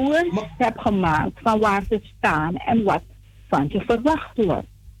 Bewust heb gemaakt van waar ze staan en wat van je verwacht wordt.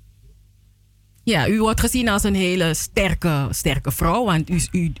 Ja, u wordt gezien als een hele sterke vrouw, want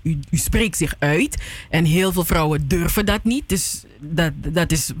u spreekt zich uit. En heel veel vrouwen durven dat niet. Dus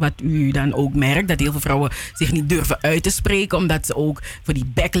dat is wat u dan ook merkt, dat heel veel vrouwen zich niet durven uit te spreken, omdat ze ook voor die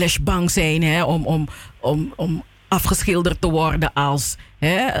backlash bang zijn, hè, om afgeschilderd te worden als...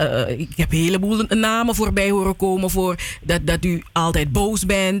 ik heb een heleboel namen voorbij horen komen voor dat u altijd boos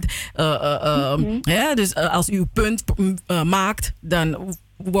bent. Dus als u uw punt maakt, dan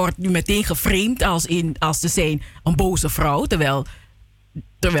wordt u meteen geframed als te zijn een boze vrouw.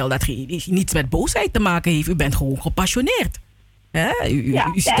 Terwijl dat niets met boosheid te maken heeft. U bent gewoon gepassioneerd.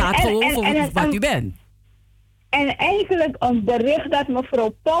 U staat gewoon voor wat u bent. En eigenlijk een bericht dat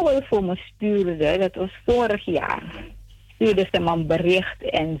mevrouw Powell voor me stuurde, dat was vorig jaar. Stuurde ze me een bericht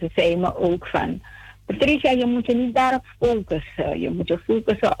en ze zei me ook van, Patricia, je moet je niet daarop focussen. Je moet je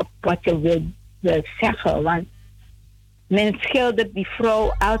focussen op wat je wil zeggen. Want Men schildert die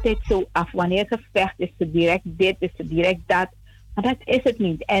vrouw altijd zo af. Wanneer ze vecht, is ze direct dit, is ze direct dat. Maar dat is het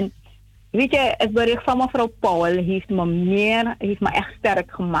niet. En weet je, het bericht van mevrouw Powell heeft me echt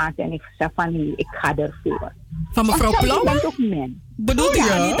sterk gemaakt. En ik zei van, nee, ik ga ervoor. Van mevrouw Powell? Toch men. Bedoelt u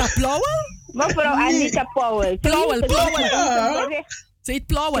Anita Powell? Mevrouw Anita Powell. Powell. Ze heet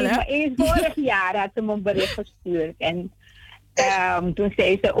Powell, hè? Eens vorig jaar had ze me een bericht gestuurd. En toen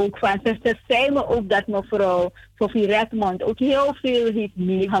zei ze ook van, ze zei me ook dat mevrouw Sophie Redmond ook heel veel heeft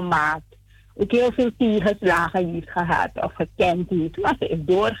meegemaakt. Ook heel veel tegenslagen heeft gehad of gekend heeft. Maar ze is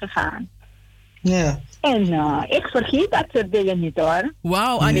doorgegaan. Ja. En ik vergeet dat soort dingen niet, hoor.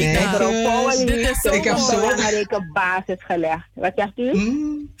 Wauw, Anita. Mevrouw Powell heeft ik heb een belangrijke basis gelegd. Wat zegt u?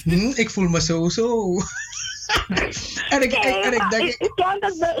 Ik voel me zo. En ik denk... Ik kan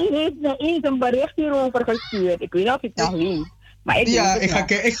dat u heeft me eens een bericht hierover gestuurd. Ik weet niet of je het nog weet. Maar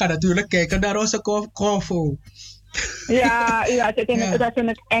ik ga natuurlijk kijken naar onze convo. Ja, dat in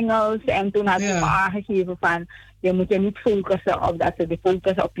het Engels. En toen had ze me aangegeven van, je moet je niet focussen op dat, ze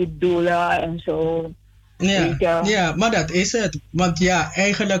focussen op je doelen en zo. Ja, maar dat is het. Want ja,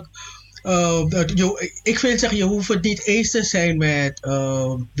 eigenlijk, ik wil zeggen, je hoeft het niet eens te zijn met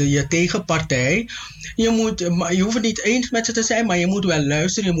je tegenpartij. Je hoeft het niet eens met ze te zijn, maar je moet wel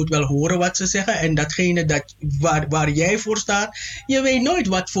luisteren, je moet wel horen wat ze zeggen. En datgene waar jij voor staat, je weet nooit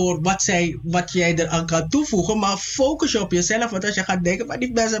wat jij eraan kan toevoegen, maar focus je op jezelf. Want als je gaat denken, maar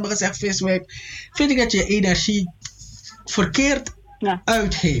die mensen hebben gezegd viswerk, vind ik dat je energie verkeerd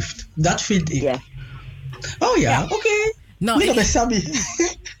uitgeeft. Dat vind ik. Oh ja, oké. Nou,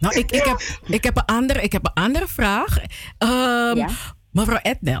 ik heb een andere vraag. Mevrouw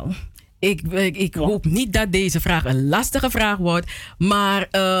Ednel, ik hoop niet dat deze vraag een lastige vraag wordt, maar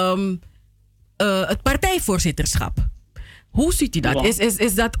het partijvoorzitterschap. Hoe ziet u dat?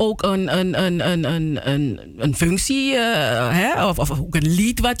 Is dat ook een functie, of ook een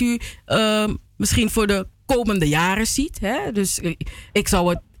lead wat u misschien voor de komende jaren ziet? Hè? Dus ik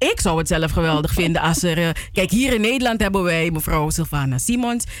zou het zelf geweldig vinden als er... kijk, hier in Nederland hebben wij mevrouw Sylvana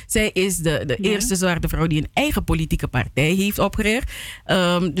Simons. Zij is de eerste zwarte vrouw die een eigen politieke partij heeft opgericht.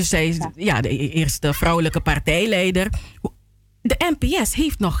 Dus zij is de eerste vrouwelijke partijleider. De NPS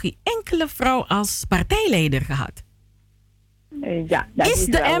heeft nog geen enkele vrouw als partijleider gehad. Is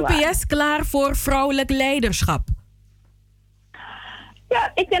de NPS klaar voor vrouwelijk leiderschap?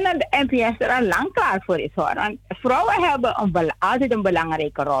 Ja, ik denk dat de NPS er al lang klaar voor is, hoor. Want vrouwen hebben altijd een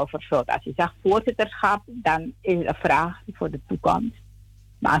belangrijke rol vervuld. Als je zegt voorzitterschap, dan is het een vraag voor de toekomst.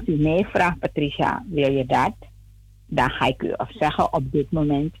 Maar als u mij vraagt, Patricia, wil je dat? Dan ga ik u zeggen op dit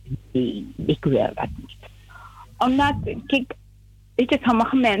moment, nee, ik wil dat niet. Omdat, kijk, weet je,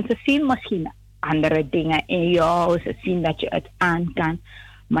 sommige mensen zien misschien andere dingen in jou. Ze zien dat je het aan kan.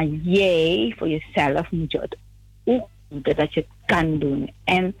 Maar jij, voor jezelf, moet je het ook weten dat je het kan doen.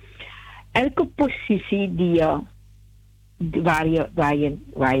 En elke positie waar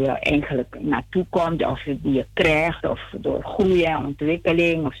je eigenlijk naartoe komt, of die je krijgt, of door groei en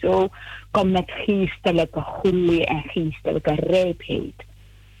ontwikkeling of zo, komt met geestelijke groei en geestelijke rijpheid.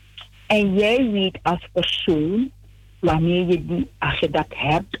 En jij weet als persoon, wanneer als je dat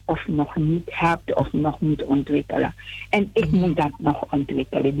hebt of nog niet hebt of nog moet ontwikkelen. En ik moet dat nog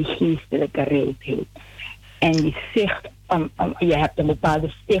ontwikkelen, die geestelijke rijpheid. En die zicht, je hebt een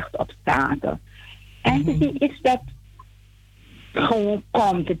bepaalde zicht op zaken. En het is iets dat gewoon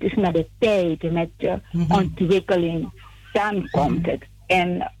komt. Het is met de tijd, met de ontwikkeling, dan komt het.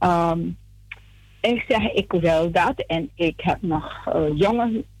 En ik zeg, ik wil dat. En ik heb nog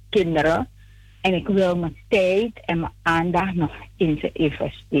jonge kinderen. En ik wil mijn tijd en mijn aandacht nog in ze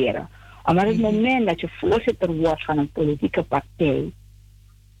investeren. Maar op het moment dat je voorzitter wordt van een politieke partij,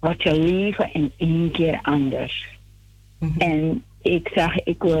 wordt je leven in één keer anders. En ik zeg,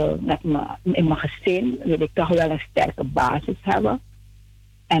 ik wil dat in mijn gezin wil ik toch wel een sterke basis hebben.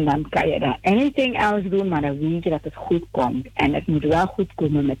 En dan kan je dan anything else doen, maar dan weet je dat het goed komt. En het moet wel goed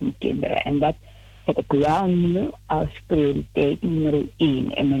komen met mijn kinderen. En dat heb ik wel nu als prioriteit nummer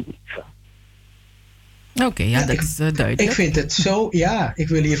 1 in mijn leven. Oké, dat is duidelijk. Ik vind het zo, ik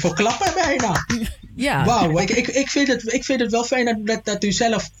wil hiervoor klappen bijna. Ja. Wauw, ik vind het wel fijn dat u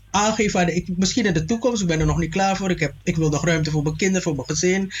zelf aangeeft, misschien in de toekomst, ik ben er nog niet klaar voor, ik wil nog ruimte voor mijn kinderen, voor mijn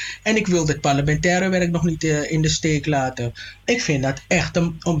gezin, en ik wil dit parlementaire werk nog niet in de steek laten. Ik vind dat echt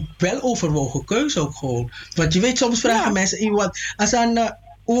een weloverwogen keuze ook gewoon. Want je weet, soms vragen mensen iemand, als aan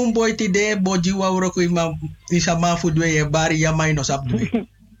boy tide, boji wawroko isa mafudwe bari yamai no sapdwe.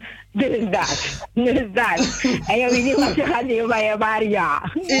 Dus dat. En je weet niet wat je gaat doen bij je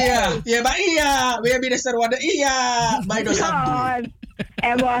Maria. Ja, we hebben de serwade. Ja, maar dat is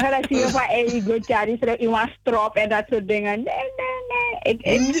En morgen dan zie je van, hey, goed, ja, die is iemand strop en dat soort dingen. Nee. Ik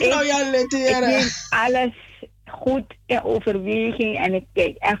neem alles goed in overweging en ik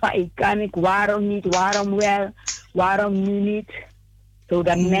kijk even, waarom niet, waarom wel, waarom nu niet.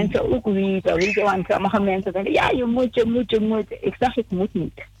 Zodat mensen ook weten, want sommige mensen zeggen, ja, je moet. Ik zeg, ik moet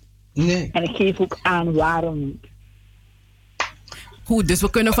niet. Nee. En ik geef ook aan waarom niet. Goed, dus we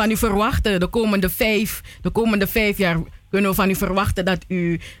kunnen van u verwachten, de komende vijf jaar kunnen we van u verwachten dat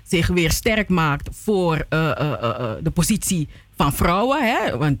u zich weer sterk maakt voor de positie van vrouwen.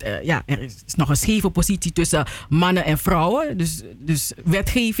 Hè? Want er is nog een scheve positie tussen mannen en vrouwen. Dus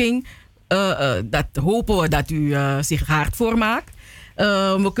wetgeving, dat hopen we dat u zich hard voor maakt.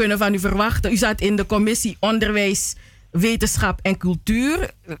 We kunnen van u verwachten, u zat in de commissie Onderwijs, Wetenschap en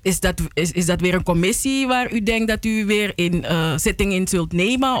Cultuur. Is dat weer een commissie waar u denkt dat u weer in zitting in zult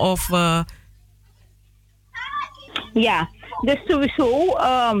nemen? Of, Ja, dus sowieso,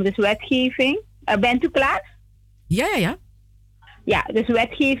 dus wetgeving. Bent u klaar? Ja. Ja, dus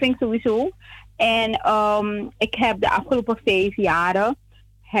wetgeving sowieso. En ik heb de afgelopen 5 jaren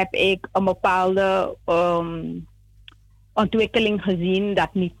heb ik een bepaalde ontwikkeling gezien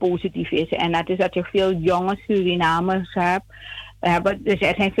dat niet positief is. En dat is dat je veel jonge Surinamers hebt. Dus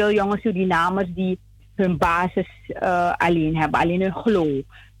er zijn veel jonge Surinamers die hun basis alleen hebben, alleen hun geloof.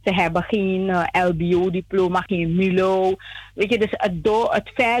 Ze hebben geen LBO-diploma, geen MILO. Weet je, dus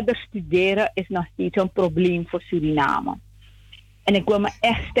het verder studeren is nog steeds een probleem voor Suriname. En ik wil me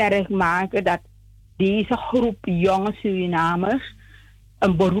echt sterk maken dat deze groep jonge Surinamers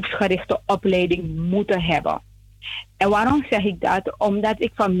een beroepsgerichte opleiding moeten hebben. En waarom zeg ik dat? Omdat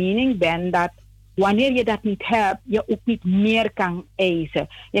ik van mening ben dat wanneer je dat niet hebt, je ook niet meer kan eisen.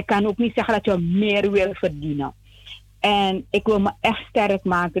 Je kan ook niet zeggen dat je meer wil verdienen. En ik wil me echt sterk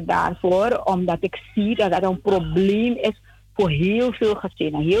maken daarvoor, omdat ik zie dat dat een probleem is voor heel veel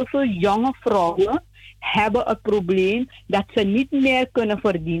gezinnen. Heel veel jonge vrouwen hebben het probleem dat ze niet meer kunnen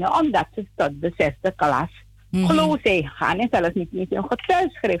verdienen, omdat ze tot de 6e klas geloof zijn gegaan en zelfs niet eens een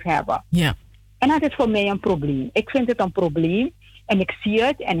getuigschrift hebben. Ja. En dat is voor mij een probleem. Ik vind het een probleem en ik zie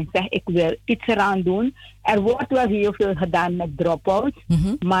het en ik zeg ik wil iets eraan doen. Er wordt wel heel veel gedaan met drop-out,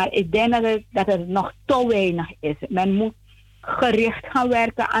 maar ik denk dat het nog te weinig is. Men moet gericht gaan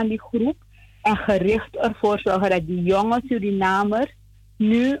werken aan die groep en gericht ervoor zorgen dat die jonge Surinamers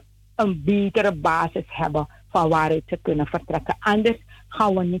nu een betere basis hebben van waaruit ze kunnen vertrekken. Anders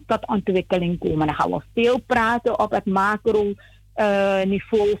gaan we niet tot ontwikkeling komen. Dan gaan we veel praten op het macro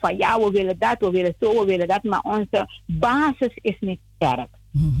niveau van ja, we willen dat, we willen zo, we willen dat, maar onze basis is niet sterk.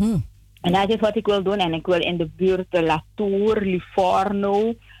 En dat is wat ik wil doen. En ik wil in de buurt Latour,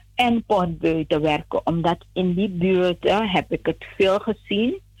 Livorno en Portbuiten werken, omdat in die buurten heb ik het veel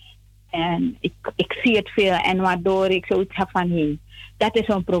gezien en ik zie het veel en waardoor ik zoiets heb van hey, dat is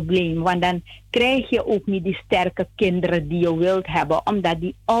een probleem, want dan krijg je ook niet die sterke kinderen die je wilt hebben, omdat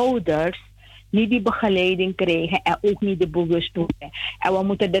die ouders niet die begeleiding krijgen en ook niet de bewustwording. En we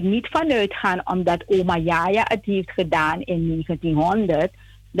moeten er niet vanuit gaan, omdat oma Jaya het heeft gedaan in 1900,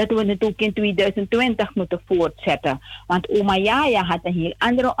 dat we het ook in 2020 moeten voortzetten. Want oma Jaya had een heel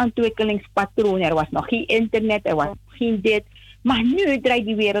andere ontwikkelingspatroon. Er was nog geen internet, er was geen dit. Maar nu draait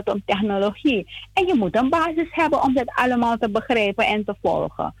die wereld om technologie. En je moet een basis hebben om dat allemaal te begrijpen en te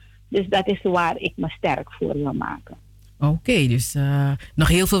volgen. Dus dat is waar ik me sterk voor wil maken. Oké, dus nog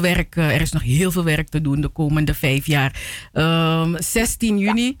heel veel werk, er is nog heel veel werk te doen de komende 5 jaar. 16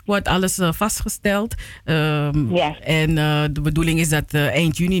 juni wordt alles vastgesteld. En de bedoeling is dat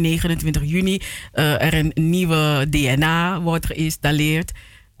eind juni, 29 juni, er een nieuwe DNA wordt geïnstalleerd.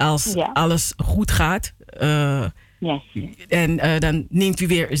 Als alles goed gaat. En dan neemt u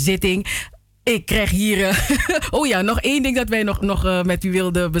weer zitting. Ik krijg hier... nog één ding dat wij nog met u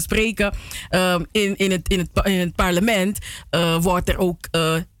wilden bespreken. In het parlement wordt er ook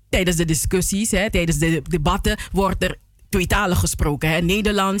tijdens de discussies, tijdens de debatten, wordt er tweetalig gesproken. Hè?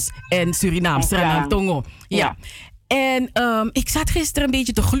 Nederlands en Surinaams. Sranantongo. Ja. En ik zat gisteren een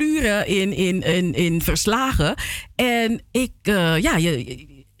beetje te gluren in verslagen. En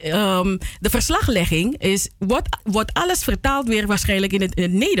de verslaglegging wordt alles vertaald weer waarschijnlijk in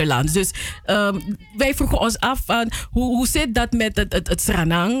het Nederlands. Dus wij vroegen ons af van hoe zit dat met het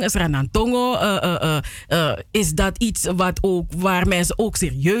Sranantongo? Is dat iets waar mensen ook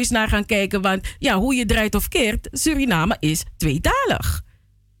serieus naar gaan kijken? Want ja, hoe je draait of keert, Suriname is tweetalig.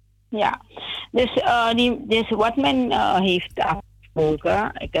 Ja, dus wat men heeft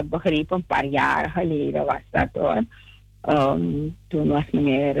afgesproken, ik heb begrepen een paar jaar geleden was dat hoor. Toen was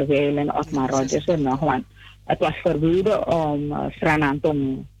meneer Weilen Otmar Rogers er nog, want het was verboden om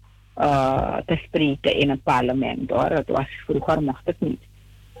Sranantongo te spreken in het parlement hoor. Vroeger mocht het niet.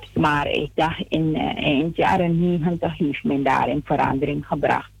 Maar ik dacht, in de jaren 90 heeft men daarin verandering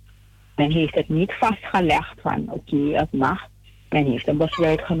gebracht. Men heeft het niet vastgelegd van oké, het mag. Men heeft een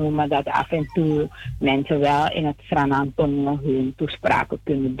besluit genomen dat af en toe mensen wel in het Sranantongo hun toespraken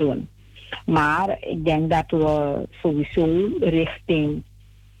kunnen doen. Maar ik denk dat we sowieso richting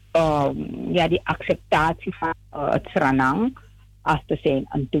die acceptatie van het Sranang als te zijn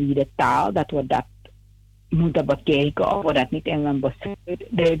een tweede taal, dat we dat moeten bekijken of we dat niet in een besluit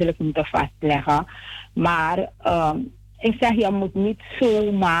duidelijk moeten vastleggen. Maar ik zeg, je moet niet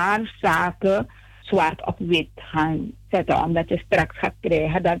zomaar zaken zwart op wit gaan zetten, omdat je straks gaat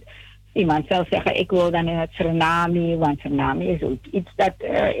krijgen dat iemand zal zeggen, ik wil dan in het Suriname, want Suriname is ook iets dat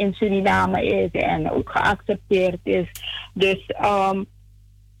in Suriname is en ook geaccepteerd is. Dus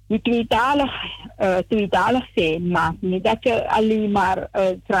die tweetalig zijn maakt niet dat je alleen maar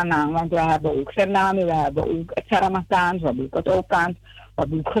Suriname, want we hebben ook Suriname, we hebben ook het Saramakaans, we hebben ook het Okaans. We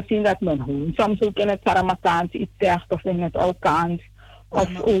hebben ook gezien dat men gewoon soms ook in het Saramakaans iets zegt of in het Okaans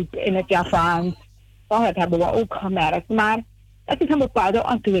of ook in het Javaans. Dat hebben we ook gemerkt, maar het is een bepaalde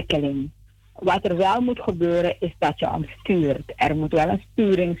ontwikkeling. Wat er wel moet gebeuren is dat je hem stuurt. Er moet wel een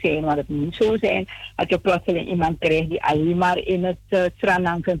sturing zijn, want het moet niet zo zijn dat je plotseling iemand krijgt die alleen maar in het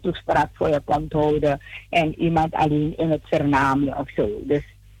Suriname zijn toespraak voor je komt houden en iemand alleen in het Suriname of zo. Dus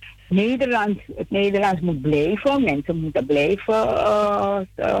het Nederlands moet blijven, mensen moeten blijven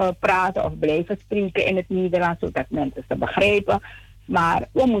praten of blijven spreken in het Nederlands, zodat mensen ze begrijpen. Maar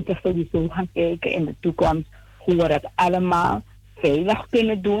we moeten sowieso gaan kijken in de toekomst hoe we dat allemaal veilig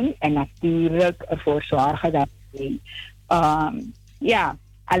kunnen doen. En natuurlijk ervoor zorgen dat we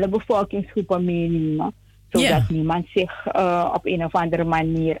alle bevolkingsgroepen meenemen. Zodat niemand zich op een of andere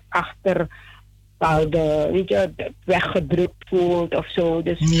manier achter weggedrukt voelt of zo.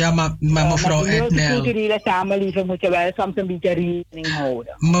 Dus, ja, maar mevrouw Ednel. Met de culturele samenleving moet je wel soms een beetje rekening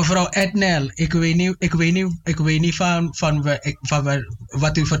houden. Mevrouw Ednel, ik weet niet van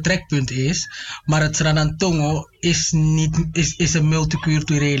wat uw vertrekpunt is, maar het Sranantongo is een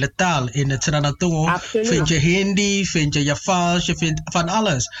multiculturele taal. In het Sranantongo vind je Hindi, vind je Javaans, je vindt van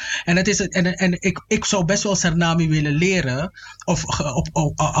alles. En ik zou best wel Suriname willen leren, of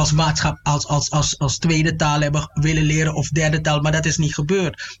als maatschap, als tweede taal hebben willen leren of derde taal, maar dat is niet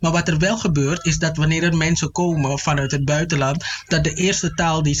gebeurd. Maar wat er wel gebeurt is dat wanneer er mensen komen vanuit het buitenland, dat de eerste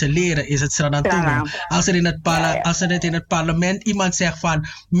taal die ze leren is het Sranantongo. Als er in het parlement iemand zegt van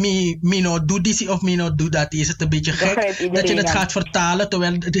Mino doe dit of Mino doe dat, is het een beetje gek dat je het gaat vertalen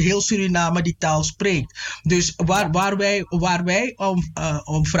terwijl de heel Suriname die taal spreekt. Dus waar wij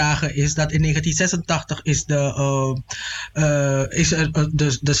om vragen is dat in 1986 is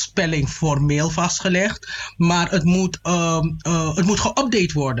de spelling formeel vastgelegd, maar het moet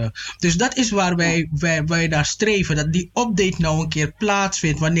geüpdate worden. Dus dat is waar wij naar streven, dat die update nou een keer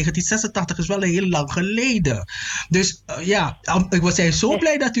plaatsvindt, want 1986 is wel heel lang geleden. Dus we zijn zo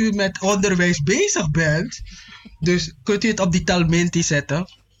blij dat u met onderwijs bezig bent. Dus kunt u het op die talmenti zetten?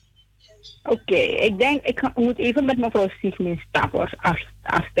 Oké, ik denk, ik moet even met mevrouw Sigmund Stappers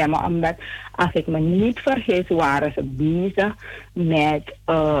afstemmen, omdat als ik me niet vergis, waren ze bezig met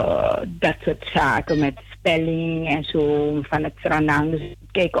dat soort zaken, met spelling en zo van het Suriname. Dus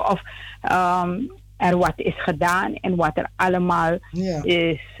kijken of er wat is gedaan en wat er allemaal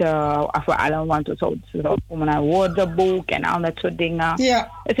is, of we allemaal, want we komen naar woordenboek en al dat soort dingen.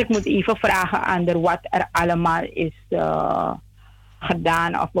 Dus ik moet even vragen aan de wat er allemaal is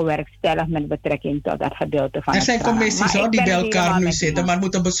gedaan of bewerkstelligd met betrekking tot dat gedeelte van er zijn commissies die bij elkaar nu zitten, maar er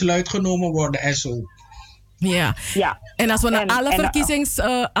moet een besluit genomen worden en zo. Ja. En als we naar alle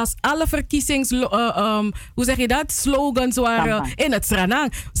hoe zeg je dat? Slogans waren in het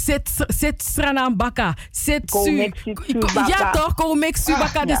Sranang. Zit Sranang Baka. Ja toch, kom ik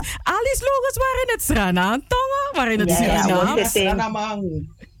Subaka. Dus al die slogans waren in het Sranang, tongen, waren in het Suriname.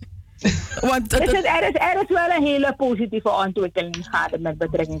 Want er is wel een hele positieve ontwikkeling gaande met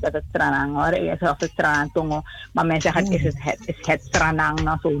betrekking tot het Sranang, hoor. Eerst of het Sranantongo, maar mensen zeggen is het Sranang,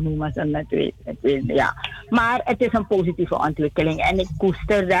 nou, zo noemen ze het. Ja. Maar het is een positieve ontwikkeling en ik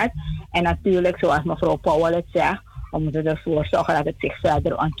koester dat. En natuurlijk, zoals mevrouw Powell het zegt, we moeten ervoor zorgen dat het zich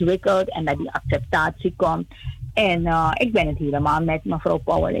verder ontwikkelt en dat die acceptatie komt. En ik ben het helemaal met mevrouw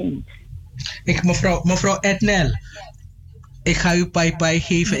Powell eens. Mevrouw Ednel. Ik ga u pai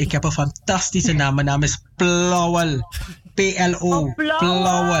geven. Ik heb een fantastische naam. Mijn naam is Plauwel. P-L-O.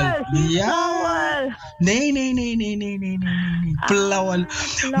 Plauwel. Ja. Nee. Plauwel.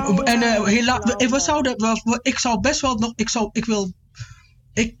 En ik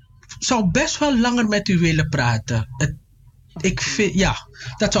zou best wel langer met u willen praten. ik vind, ja,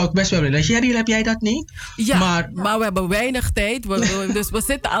 dat zou ik best wel willen. Jerry, heb jij dat niet? Ja, maar we hebben weinig tijd. Dus we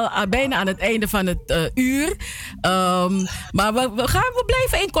zitten al bijna aan het einde van het uur. Maar we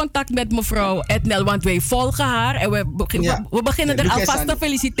blijven in contact met mevrouw Ednel, want wij volgen haar. En we beginnen er alvast te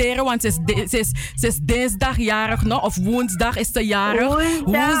feliciteren, want ze is dinsdag jarig nog. Of woensdag is ze jarig.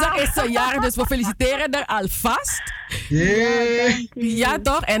 Woensdag is ze jarig, dus we feliciteren haar alvast. Ja,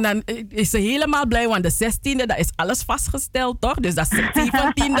 toch? En dan is ze helemaal blij, want de 16e, dat is alles vastgesteld, toch? Dus dat is de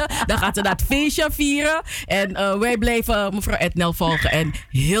 17e, dan gaat ze dat feestje vieren. En wij blijven mevrouw Ednel volgen. En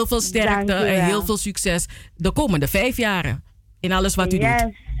heel veel sterkte en heel veel succes de komende 5 jaren in alles wat u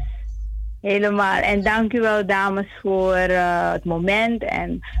doet. Helemaal. En dank u wel, dames, voor het moment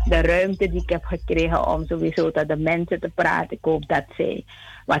en de ruimte die ik heb gekregen om sowieso tot de mensen te praten. Ik hoop dat zij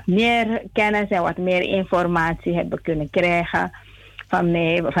wat meer kennis en wat meer informatie hebben kunnen krijgen van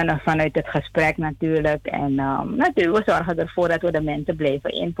mij, vanuit het gesprek natuurlijk. En natuurlijk, we zorgen ervoor dat we de mensen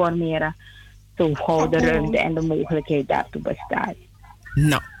blijven informeren. Zo gauw de ruimte en de mogelijkheid daartoe bestaat.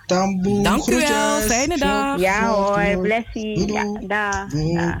 Nou, dank u wel. Fijne dag. Ja hoor, blessie. Ja, dag.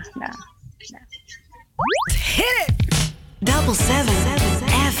 Hit it! Double 7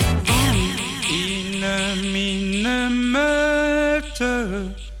 FM. Mine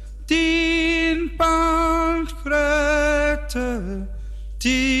meute, 10 pound grote,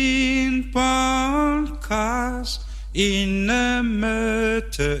 10 pound kaas. Ine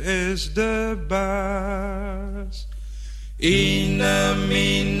meute is de baas. Ine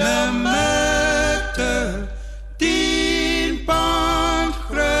mine meute, 10 pound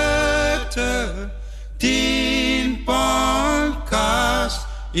grote, 10 pound kaas.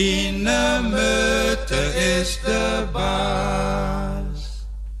 Ine meute is de baas.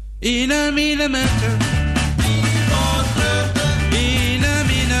 Ine mine meute, 10 pound grote, ine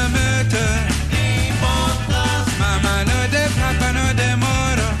mine meute, 10 pound kaas. Mama no de papa no de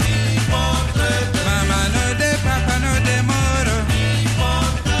moro, 10 pound grote. Mama no de papa no de moro, 10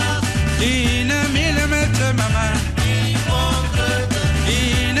 pound kaas. Ine mine meute mama, 10 pound grote.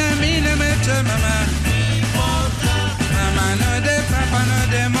 Ine mine meute mama, 10 pound kaas. Mama no de papa no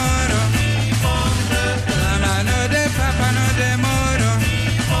de moro, 10 pound grote. Mama no de papa no de moro,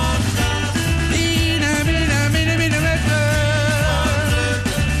 10 pound kaas. Ine mine mine mine meute,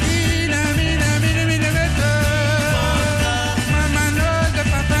 ine mine mine mine meute. Mama no de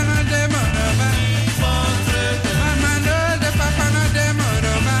papa no de moro, 10 pound grote. Mama no de papa no de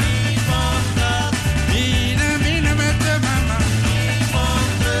moro, 10 pound kaas. Ine mine meute mama, 10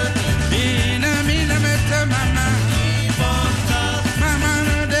 pound grote. Ine mine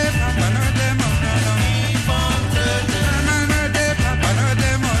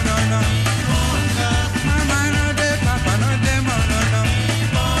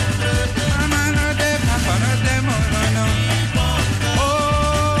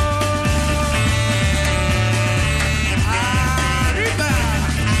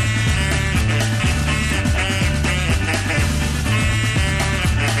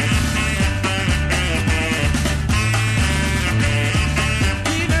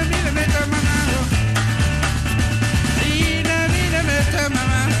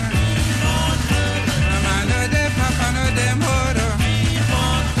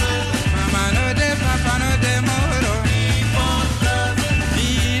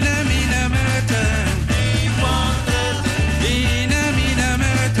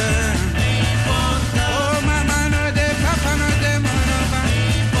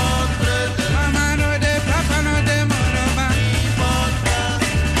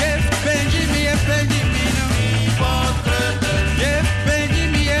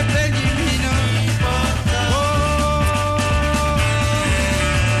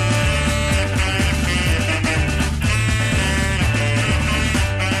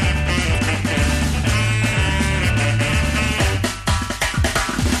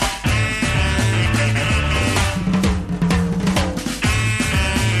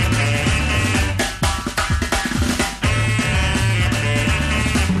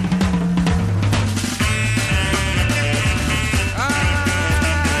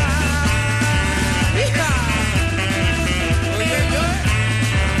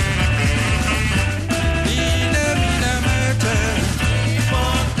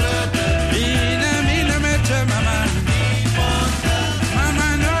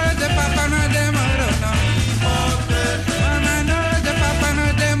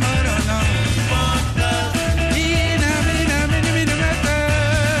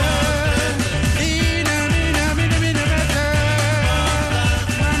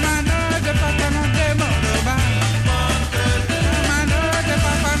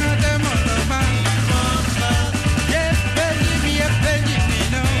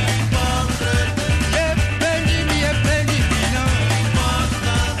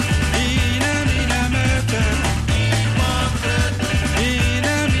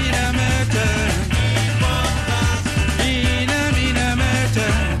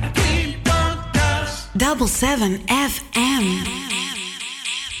 7FM.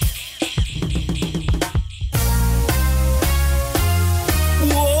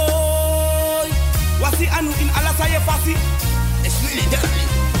 Wasi anu in ala saya fasi. It's really dirty.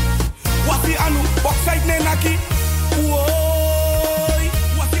 Wasi anu boxside nenaki. Woi,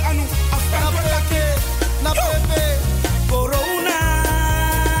 wasi anu after laki. Na pepe corona.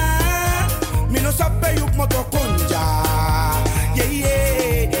 Mino sabe yuk moto konja.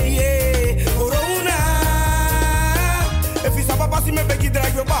 Yeah. Corona. If it's a papa si me begi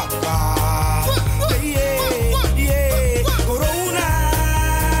drag your back. Yeah. Corona.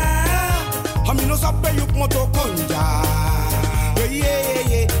 Hami no sabe yuk moto konja.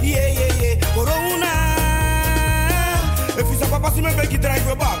 Yeah. Corona. If it's a papa si me begi drag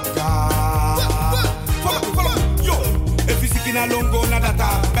your back. Follow. Yo. If it's ikina longo na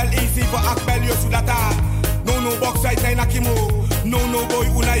data. Bel easy for akbel yo sudata. No box right na kimo. No boy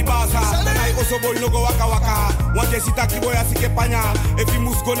unai basa. Tenai oso boy no go waka. Want you sita ki boy asike panya. If you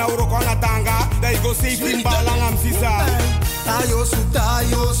must go na uro ko na tanga. They go safe in balangam sisa. Tayosu.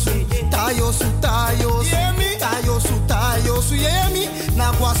 Yemi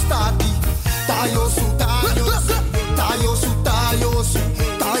na guastati. Tayosu.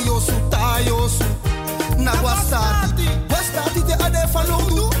 Na guastati. Guastati te ade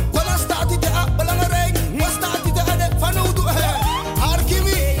fanudu. Guastati te a belangrijk. Guastati te ade fanudu.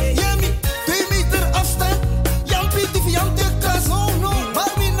 Harkimi, Yemi, 2 meter afstand. Jampi die vian te kras. No.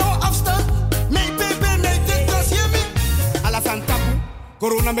 Barmi no afstand. Nee pepe, nee te kras. Yemi. Alasan tapu.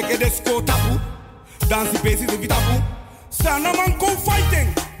 Corona make desco tapu. Dansi besi de vitapu. Sana man go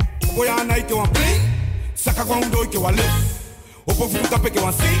fighting. Boya na ike wan play. Saka kwa undo ike wan live. Opo futa peke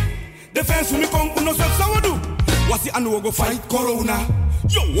wan see. Defense uni kon uno self sawadu. Wasi anu wogo fight corona.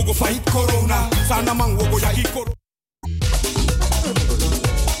 Yo wogo fight corona. Sana man wogo ya i corona.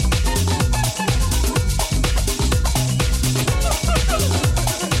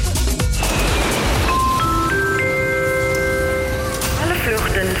 Alle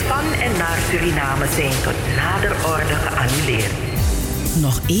vluchten van en naar Suriname zijn tot nader orde geannuleerd.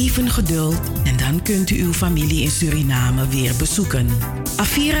 Nog even geduld en dan kunt u uw familie in Suriname weer bezoeken.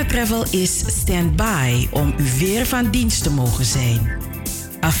 Avira Travel is stand-by om u weer van dienst te mogen zijn.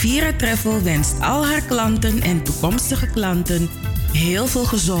 Avira Travel wenst al haar klanten en toekomstige klanten heel veel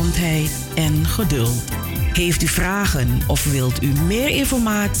gezondheid en geduld. Heeft u vragen of wilt u meer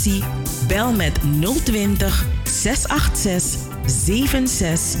informatie? Bel met 020 686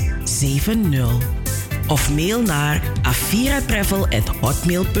 7670 of mail naar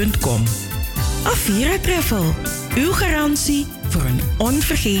aviratravel@hotmail.com. Avira Travel, uw garantie voor een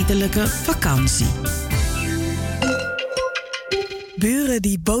onvergetelijke vakantie. Buren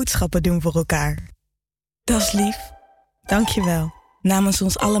die boodschappen doen voor elkaar. Dat is lief. Dank je wel. Namens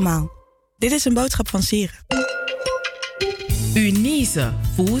ons allemaal. Dit is een boodschap van Sieren. Unize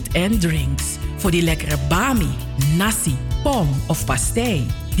Food and Drinks. Voor die lekkere bami, nasi, pom of pastei.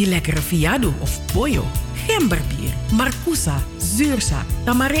 Die lekkere fiado of pollo, gemberbier, marcousa, zuurzak,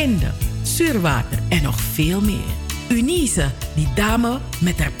 tamarinde, zuurwater en nog veel meer. Unize, die dame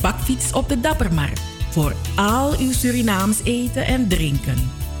met haar bakfiets op de Dappermarkt. Voor al uw Surinaams eten en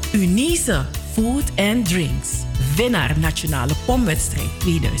drinken. Unize Food and Drinks. Winnaar Nationale Pomwedstrijd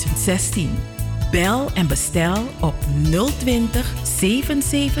 2016. Bel en bestel op 020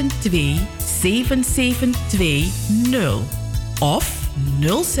 772 7720 of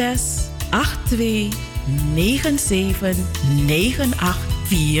 06 82 97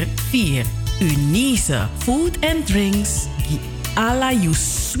 9844. Unize Food and Drinks. Gi ala you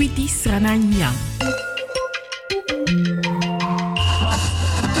sweetie srananyang.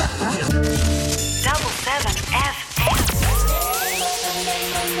 Double 7FM.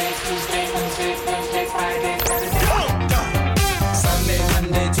 Sunday,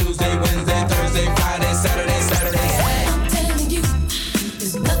 Monday, Tuesday, Wednesday, Thursday, Friday, Saturday. I'm telling you,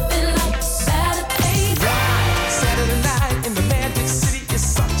 there's nothing like Saturday. Saturday night in the Magic City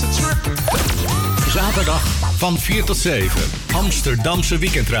is such a trip. Zaterdag van 4 tot 7. Amsterdamse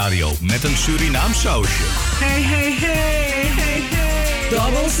weekendradio met een Surinaams sausje. Hey.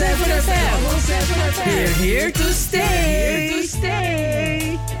 Double 7FM. We're here to stay.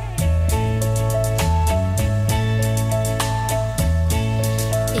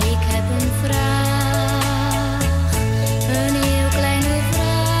 Ik heb een vraag, een heel kleine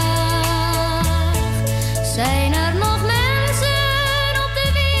vraag. Zijn er nog mensen op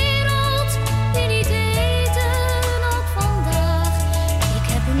de wereld die niet eten, ook vandaag? Ik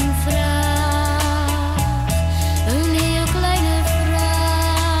heb een vraag, een heel kleine vraag.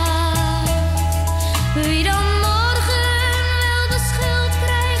 Wie dan morgen wel de schuld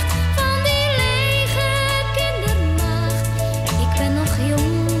krijgt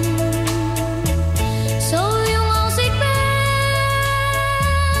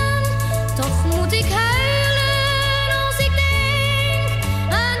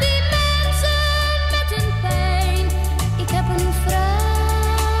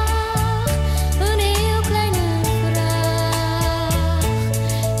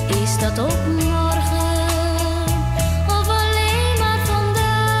dat ook morgen of alleen maar vandaag?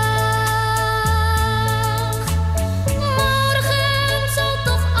 Morgen zal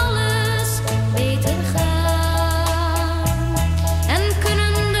toch alles beter gaan en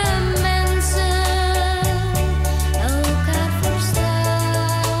kunnen de mensen elkaar verstaan.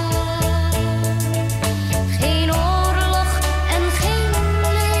 Geen oorlog en geen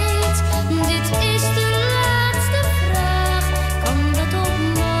leed, dit is de laatste vraag. Kan dat ook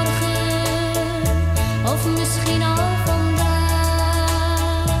morgen of misschien al vandaag?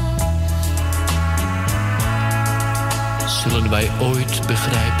 Zullen wij ooit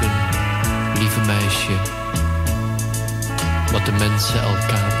begrijpen, lieve meisje, wat de mensen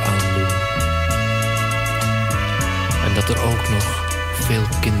elkaar aandoen? En dat er ook nog veel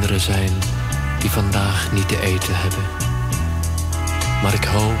kinderen zijn die vandaag niet te eten hebben. Maar ik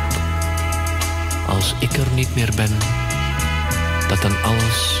hoop, als ik er niet meer ben, dat dan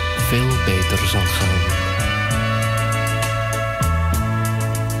alles veel beter zal gaan.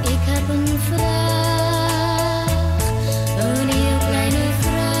 Ik heb een vraag, een heel kleine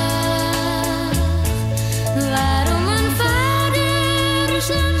vraag. Waarom een vader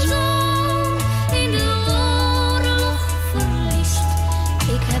zijn zoon in de oorlog verliest?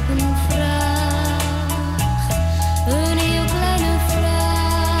 Ik heb een vraag, een heel kleine vraag.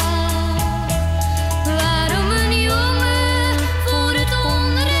 Waarom een jongen voor het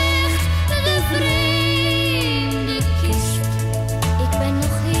onrecht de vreemde kiest? Ik ben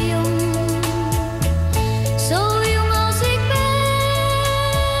nog jong, zo jong als ik ben,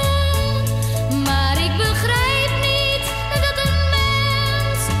 maar ik begrijp niet dat een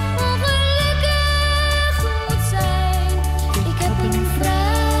mens ongelukkig moet zijn. Ik heb een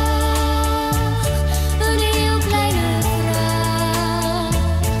vraag, een heel kleine vraag.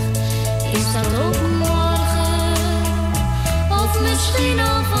 Is dat ook morgen of misschien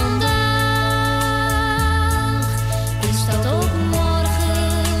al vandaag? Is dat ook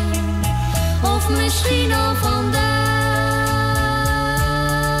morgen of misschien al vandaag?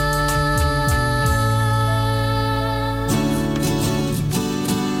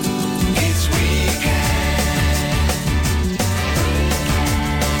 It's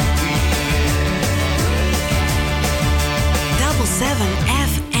Double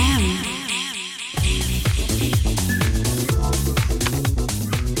 7FM.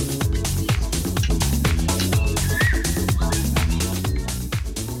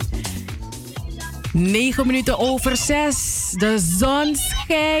 Negen minuten over 6. De zon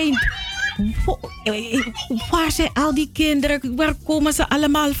schijnt. Waar zijn al die kinderen? Waar komen ze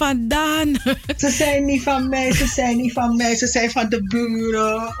allemaal vandaan? Ze zijn niet van mij, ze zijn niet van mij, ze zijn van de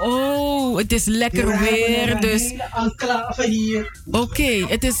buren. Oh, het is lekker We hebben weer. nog een Dus hele enclave hier. oké,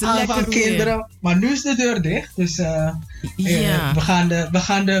 het is Aan lekker van weer. kinderen. Maar nu is de deur dicht, dus Ja. we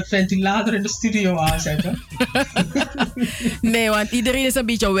gaan de ventilator in de studio aanzetten. Nee, want iedereen is een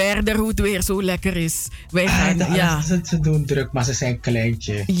beetje weerder hoe het weer zo lekker is. Wij gaan, Ze doen druk, maar ze zijn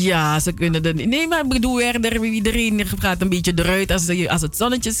kleintje. Ja, ze kunnen er niet. Nee, maar ik bedoel, iedereen gaat een beetje eruit. Als het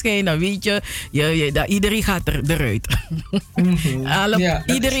zonnetje schijnt, dan weet je, iedereen gaat eruit.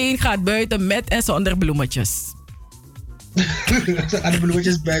 Iedereen gaat buiten met en zonder bloemetjes. Ze gaan de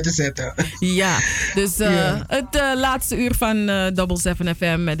bloemetjes buiten zetten. Ja, dus het laatste uur van Double 7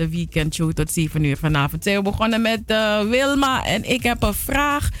 FM met de weekendshow tot 7 uur vanavond. Zijn we begonnen met Wilma en ik heb een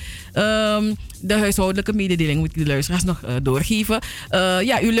vraag. De huishoudelijke mededeling moet ik de luisteraars nog doorgeven.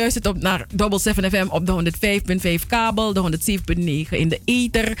 U luistert naar Double 7 FM op de 105.5 kabel, de 107.9 in de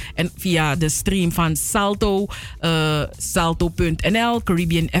ether en via de stream van Salto, salto.nl,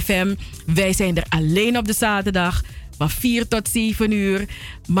 Caribbean FM. Wij zijn er alleen op de zaterdag van 4 tot 7 uur.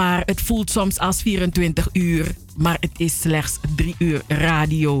 Maar het voelt soms als 24 uur. Maar het is slechts 3 uur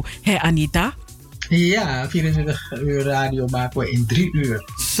radio. Hé Anita? Ja, 24 uur radio maken we in 3 uur.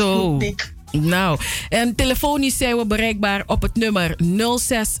 Zo. Nou, en telefonisch zijn we bereikbaar op het nummer 0641559112.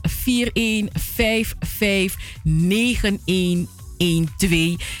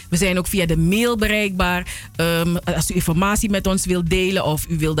 We zijn ook via de mail bereikbaar. Als u informatie met ons wilt delen of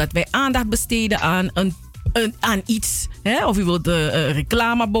u wilt dat wij aandacht besteden aan iets, hè? Of u wilt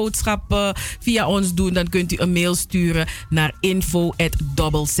reclameboodschappen via ons doen, dan kunt u een mail sturen naar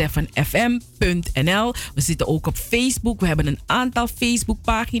info@double7fm.nl. We zitten ook op Facebook. We hebben een aantal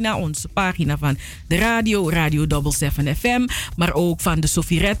Facebookpagina's. Onze pagina van de Radio Double 7 FM, maar ook van de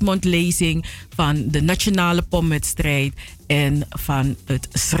Sophie Redmond lezing, van de Nationale Pomwedstrijd en van het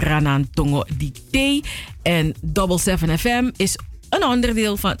Sranantongo Dicté. En Double 7 FM is een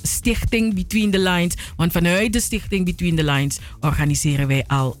onderdeel van Stichting Between the Lines. Want vanuit de Stichting Between the Lines organiseren wij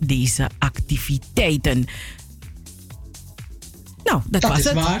al deze activiteiten. Nou, dat was is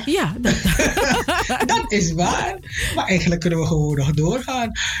het. Waar. Ja, dat is waar. Maar eigenlijk kunnen we gewoon nog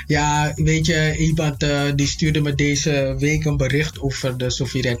doorgaan. Ja, weet je, iemand die stuurde me deze week een bericht over de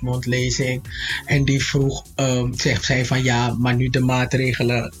Sophie Redmond lezing. En die vroeg, zei van ja, maar nu de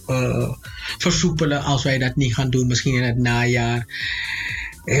maatregelen versoepelen als wij dat niet gaan doen, misschien in het najaar.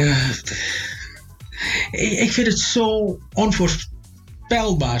 Ik vind het zo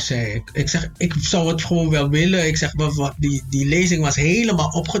onvoorspelbaar, zei ik. Ik zeg, ik zou het gewoon wel willen. Ik zeg, die lezing was helemaal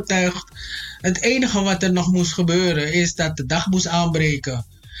opgetuigd. Het enige wat er nog moest gebeuren is dat de dag moest aanbreken.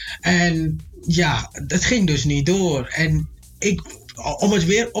 En ja, dat ging dus niet door. En om het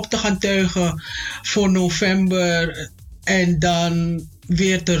weer op te gaan tuigen voor november en dan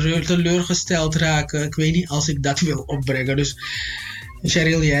weer teleurgesteld raken. Ik weet niet als ik dat wil opbrengen. Dus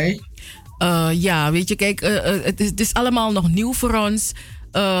Cheryl, jij? Ja, weet je, kijk, het is allemaal nog nieuw voor ons.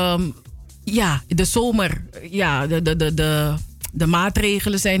 Ja, de zomer, ja, de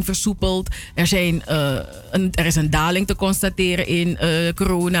maatregelen zijn versoepeld. Er is een daling te constateren in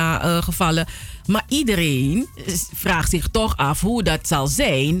coronagevallen. Maar iedereen vraagt zich toch af hoe dat zal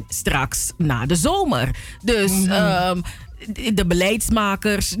zijn straks na de zomer. Dus de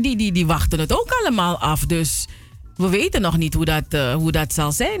beleidsmakers, die wachten het ook allemaal af. Dus we weten nog niet hoe dat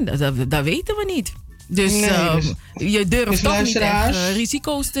zal zijn. Dat weten we niet. Dus je durft dus toch niet echt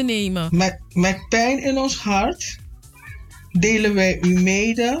risico's te nemen. Met pijn in ons hart delen wij u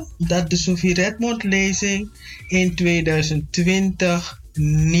mede dat de Sophie Redmond lezing in 2020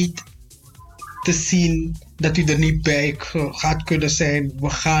 niet te zien, dat u er niet bij gaat kunnen zijn. We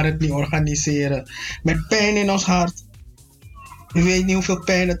gaan het niet organiseren. Met pijn in ons hart. U weet niet hoeveel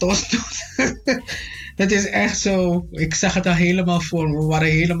pijn het ons doet. Het is echt zo. Ik zag het al helemaal voor. We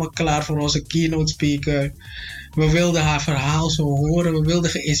waren helemaal klaar voor onze keynote speaker. We wilden haar verhaal zo horen. We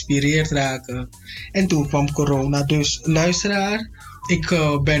wilden geïnspireerd raken. En toen kwam corona. Dus luisteraar, ik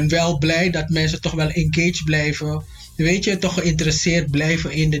ben wel blij dat mensen toch wel engaged blijven. Weet je, toch geïnteresseerd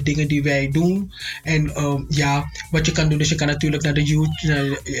blijven in de dingen die wij doen. En ja, wat je kan doen is je kan natuurlijk naar de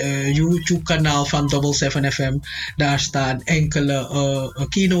YouTube-kanaal van Double7FM. Daar staan enkele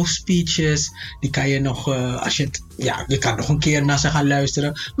keynote speeches. Die kan je nog, je kan nog een keer naar ze gaan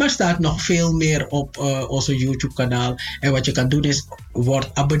luisteren. Maar er staat nog veel meer op onze YouTube-kanaal. En wat je kan doen is,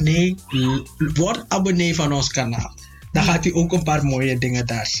 word abonnee van ons kanaal. Dan gaat u ook een paar mooie dingen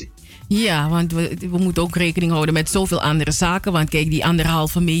daar zien. Ja, want we moeten ook rekening houden met zoveel andere zaken. Want kijk, die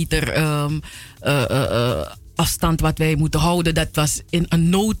 1,5 meter afstand wat wij moeten houden, dat was in een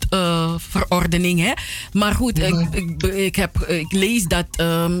noodverordening. Hè? Maar goed, ik lees dat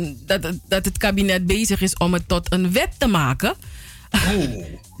het kabinet bezig is om het tot een wet te maken. Oh.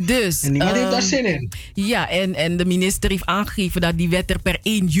 Dus, en niemand heeft daar zin in. Ja, en de minister heeft aangegeven dat die wet er per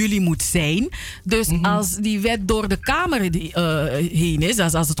 1 juli moet zijn. Dus als die wet door de Kamer heen is,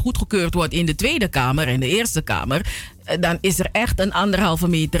 als het goedgekeurd wordt in de Tweede Kamer en de Eerste Kamer, dan is er echt een 1,5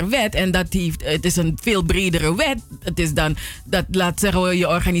 meter wet. En het is een veel bredere wet. Het is dan, laat zeggen, je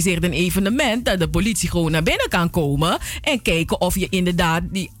organiseert een evenement, dat de politie gewoon naar binnen kan komen en kijken of je inderdaad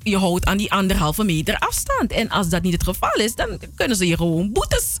je houdt aan die 1,5 meter afstand. En als dat niet het geval is, dan kunnen ze je gewoon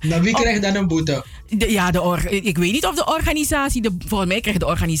boetes. Nou, wie krijgt dan een boete? Ik weet niet of de organisatie, volgens mij krijgt de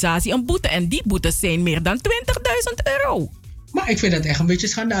organisatie een boete. En die boetes zijn meer dan €20.000. Maar ik vind dat echt een beetje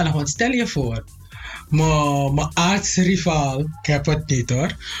schandalig, want stel je voor, mijn aartsrivaal, ik heb het niet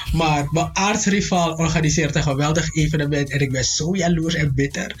hoor, maar mijn aartsrivaal organiseert een geweldig evenement en ik ben zo jaloers en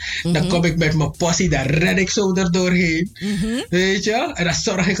bitter. Dan kom ik met mijn passie, daar ren ik zo er doorheen. Weet je? En dan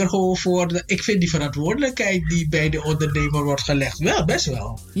zorg ik er gewoon voor. Ik vind die verantwoordelijkheid die bij de ondernemer wordt gelegd wel best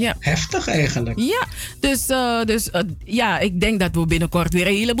wel heftig eigenlijk. Ja, dus ik denk dat we binnenkort weer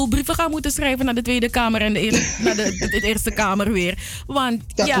een heleboel brieven gaan moeten schrijven naar de Tweede Kamer en naar de Eerste Kamer weer. Want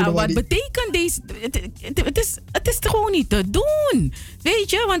wat betekent deze? Het is gewoon niet te doen. Weet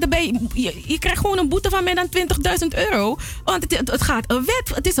je? Want je krijgt gewoon een boete van meer dan €20.000. Want het gaat een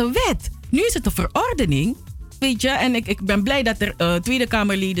wet. Het is een wet. Nu is het een verordening. Weet je? En ik ben blij dat er Tweede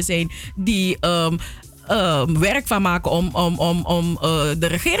Kamerleden zijn die werk van maken om de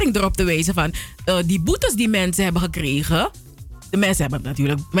regering erop te wijzen van die boetes die mensen hebben gekregen. De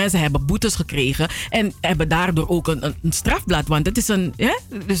mensen hebben boetes gekregen en hebben daardoor ook een strafblad. Want het is een. Hè?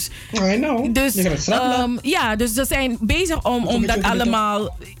 Dus ze zijn bezig om dat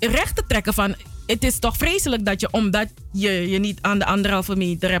allemaal recht te trekken. Van, het is toch vreselijk dat je, omdat je niet aan de 1,5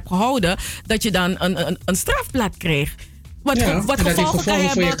 meter hebt gehouden, dat je dan een strafblad krijgt. Wat gevolgen kan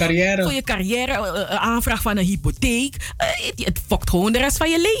hebben voor je carrière, aanvraag van een hypotheek. Het fokt gewoon de rest van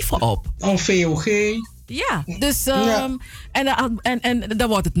je leven op. Een VOG. Ja, dus en dan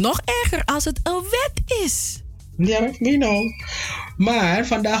wordt het nog erger als het een wet is. Ja, we know. Maar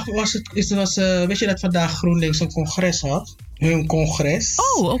vandaag weet je dat vandaag GroenLinks een congres had? Hun congres.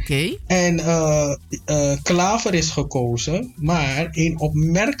 Oh, oké. En Klaver is gekozen. Maar een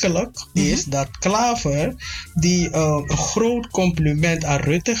opmerkelijk is dat Klaver die een groot compliment aan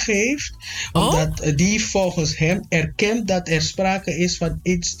Rutte geeft. Omdat die volgens hem erkent dat er sprake is van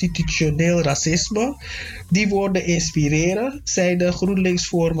institutioneel racisme. Die woorden inspireren, zei de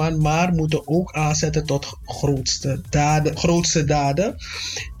GroenLinks-voorman, maar moeten ook aanzetten tot grootste daden.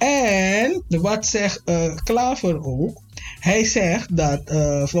 En wat zegt Klaver ook? Hij zegt dat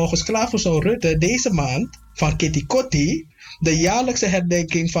volgens Klaver zou Rutte deze maand van Kitty Kotti de jaarlijkse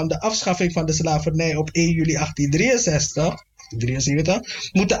herdenking van de afschaffing van de slavernij op 1 juli 1873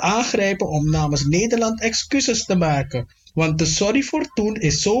 moeten aangrijpen om namens Nederland excuses te maken. Want de sorry voor toen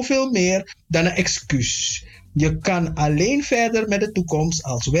is zoveel meer dan een excuus. Je kan alleen verder met de toekomst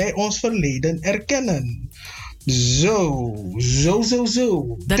als wij ons verleden erkennen. Zo.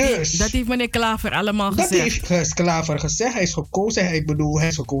 Dat heeft meneer Klaver allemaal gezegd. Dat heeft Klaver gezegd. Hij is gekozen. Hij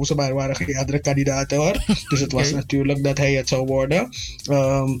is gekozen, maar er waren geen andere kandidaten hoor. Dus het was natuurlijk dat hij het zou worden.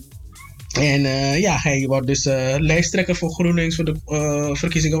 Hij wordt dus lijsttrekker voor GroenLinks voor de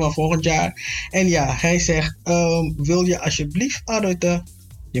verkiezingen van volgend jaar. En ja, hij zegt, wil je alsjeblieft aan Rutte,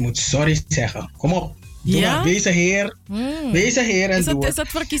 je moet sorry zeggen. Kom op. Doe maar. Wees een heer. Wees een heer en doe het. Is dat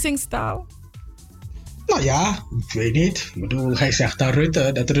verkiezingstaal? Nou ja, ik weet niet. Ik bedoel, hij zegt aan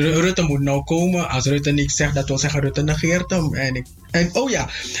Rutte dat Rutte moet nou komen. Als Rutte niks zegt, dat wil zeggen Rutte negeert hem.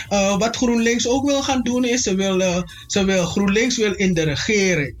 Wat GroenLinks ook wil gaan doen is, GroenLinks wil in de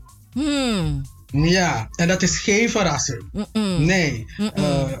regering. Ja, en dat is geen verrassing. Nee.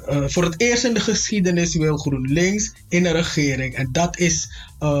 Voor het eerst in de geschiedenis wil GroenLinks in de regering. En dat is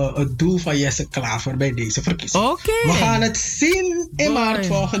het doel van Jesse Klaver bij deze verkiezingen. We gaan het zien in maart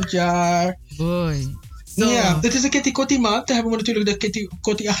volgend jaar. Ja, dit is de Kitty Kotti maand. Dan hebben we natuurlijk de Kitty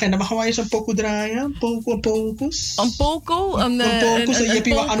Kotti agenda. Maar gaan wij eens een pokoe draaien? Een pokus? Een pokoe? Een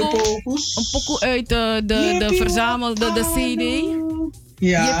jippie wat aan de pokus. Een pokoe uit de verzamelde CD?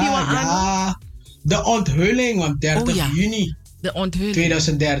 Ja. De onthulling, want 30 juni. De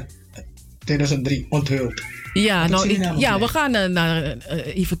onthulling. 2003 onthuld. Ja, we gaan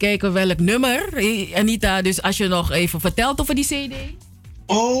even kijken welk nummer. Anita, dus als je nog even vertelt over die CD.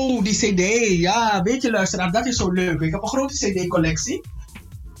 Oh, die CD. Ja, weet je luisteraar, dat is zo leuk. Ik heb een grote CD-collectie.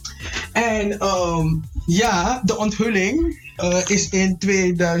 En de onthulling is in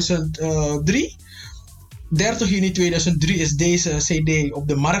 2003. 30 juni 2003 is deze CD op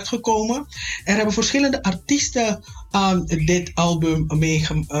de markt gekomen. Er hebben verschillende artiesten aan dit album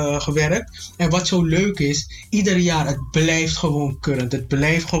meegewerkt. En wat zo leuk is, ieder jaar, het blijft gewoon current. Het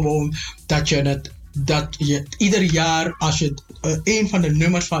blijft gewoon dat je ieder jaar, als je een van de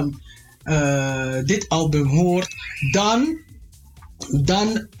nummers van dit album hoort, dan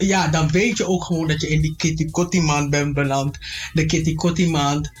weet je ook gewoon dat je in die Kitty Kotti maand bent beland. De Kitty Kotti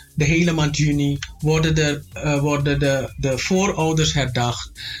maand, de hele maand juni, worden de voorouders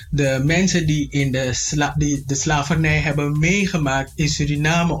herdacht. De mensen die in de slavernij hebben meegemaakt in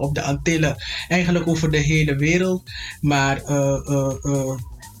Suriname, op de Antillen, eigenlijk over de hele wereld. Maar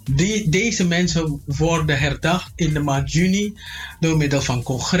deze mensen worden herdacht in de maand juni door middel van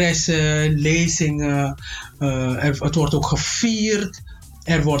congressen, lezingen. Het wordt ook gevierd.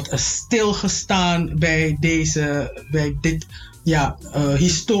 Er wordt stilgestaan bij dit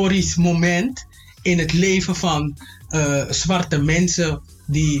historisch moment in het leven van zwarte mensen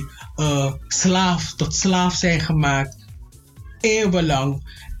die tot slaaf zijn gemaakt, eeuwenlang.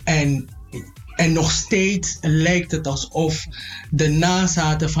 En nog steeds lijkt het alsof de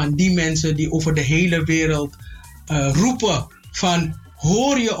nazaten van die mensen die over de hele wereld roepen van,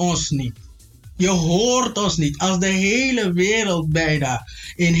 hoor je ons niet? Je hoort ons niet. Als de hele wereld bijna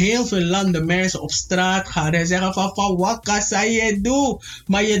in heel veel landen mensen op straat gaan en zeggen van wat kan je doen?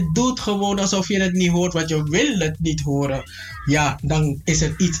 Maar je doet gewoon alsof je het niet hoort, want je wil het niet horen. Ja, dan is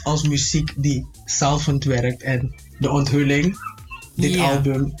er iets als muziek die salvend werkt. En de onthulling, dit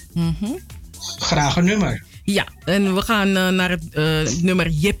album, graag een nummer. Ja, en we gaan naar het nummer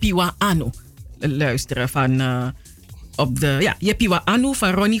Yepiwa Anu luisteren van... Yepiwa Anu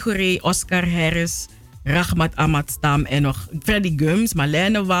van Ronnie Goré, Oscar Harris, Rahmat Ahmad Stam en nog Freddie Gums,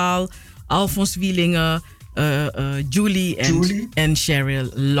 Marlene Waal, Alfons Wielingen, Julie en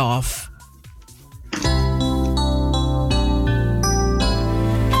Cheryl Love.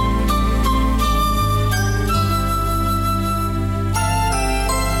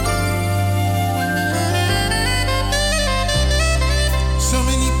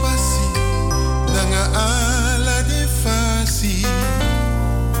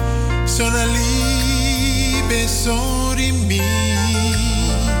 sorry me.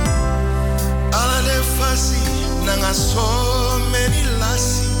 Alla de fasi nanga so many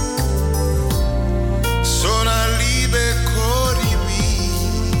lassi. Sona libe koribi.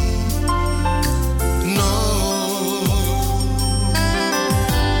 No.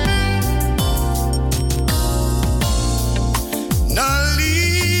 Na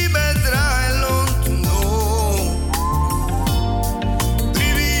libe drai long no.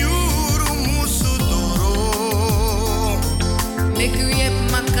 Priviuru musu doro. Mekuyep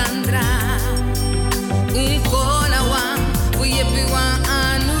makandra. Unkona wan. Uyepi wan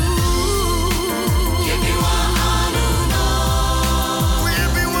anu. Yepi wan anu no.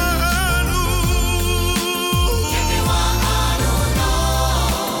 Uyepi wan anu. Yepi wan anu no.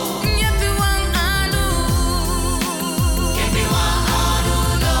 Yepi wan anu. Yepi wan anu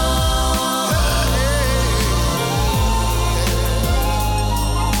no.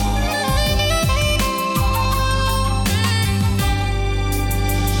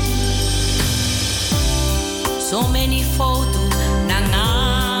 So many photos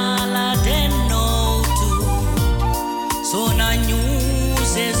nangala den no to. So na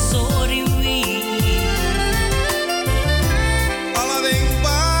news is sorry we. Alla den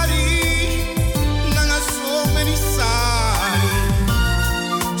bari nanga so many sari.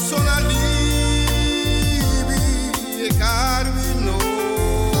 Sona libi e carvi no.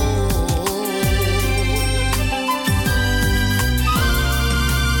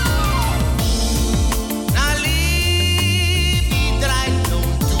 Na libi drai non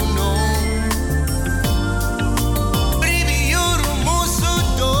tu no. Priviuru musu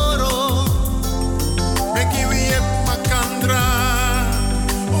doro. Meki we ep makandra.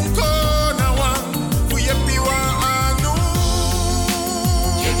 Unkona wan. Uyepi wa anu.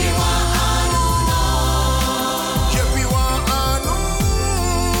 Yepi wa anu no. Yepi wa anu.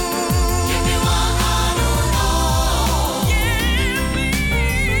 Yepi wa anu no.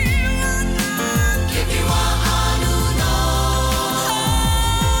 Yepi wa anu no.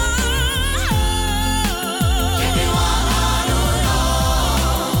 Yepi wa anu no.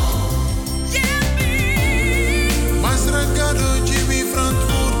 Mas regado Jimmy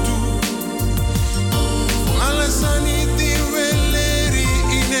Frankfurtu. Alla saniti veleri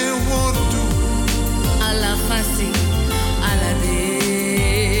in e mortu. Alla fasi, alla de.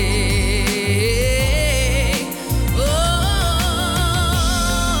 Oh,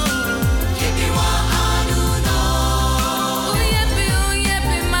 yepi wa anu no. Uyepi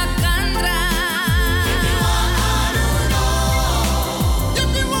makandra. Yepi wa anu no.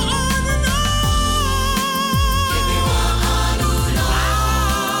 Yepi wa anu no. Yepi wa anu no.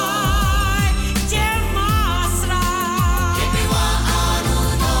 Te mostra. Yepi wa anu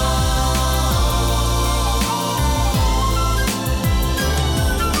no.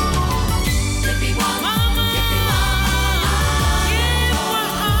 Yepi wa mama. Yepi wa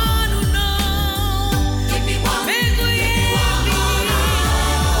anu no. Yepi wa mego yepi.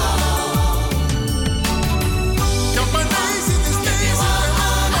 Japanese in the States.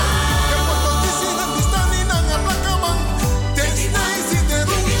 Japanese in the Stani nanga plakaman. That's nice in the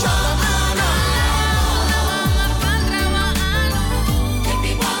Rucha America. Makandra wa anu.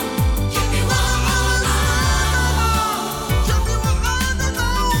 Yepi wa anu. Yepi wa anu no.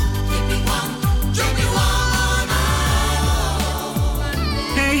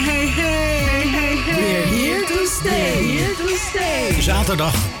 Hey, hey, hey, hey, hey. We're here to stay. Here to stay.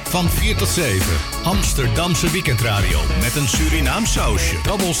 Zaterdag van 4 tot 7. Amsterdamse weekendradio met een Surinaam sausje.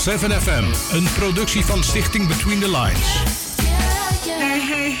 Double 7 FM. Een productie van Stichting Between the Lines. Hey,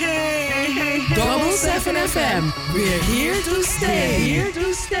 hey, hey, hey. Double 7 FM. We're here to stay. Here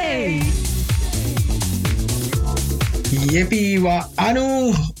to stay. Yippie wa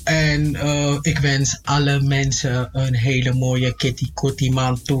anu. En ik wens alle mensen een hele mooie Kitty Kotti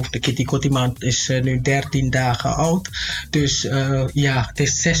maand toe. De Kitty Kotti maand is nu 13 dagen oud. Dus ja, het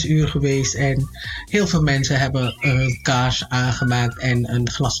is 6 uur geweest. En heel veel mensen hebben een kaars aangemaakt en een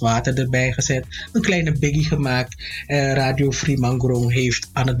glas water erbij gezet. Een kleine biggie gemaakt. Radio Freemangrong heeft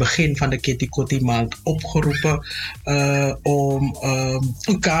aan het begin van de Kitty Kotti maand opgeroepen om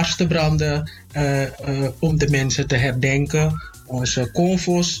een kaars te branden. Om de mensen te herdenken. Onze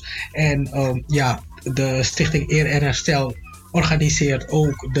convos. En ja, de Stichting Eer en Herstel organiseert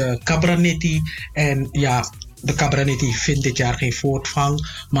ook de Cabranetti. En ja, de Cabranetti vindt dit jaar geen voortgang.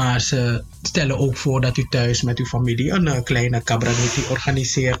 Maar ze stellen ook voor dat u thuis met uw familie een kleine Cabranetti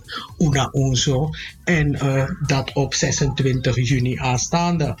organiseert. Una Unzo. En dat op 26 juni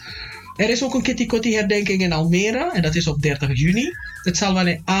aanstaande. Er is ook een Kitty Kotti herdenking in Almere. En dat is op 30 juni. Het zal wel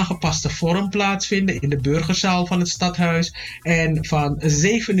in aangepaste vorm plaatsvinden in de burgerzaal van het stadhuis. En van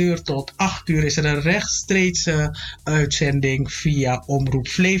 7 uur tot 8 uur is er een rechtstreekse uitzending via Omroep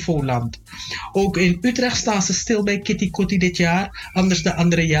Flevoland. Ook in Utrecht staan ze stil bij Kitty Kotti dit jaar. Anders de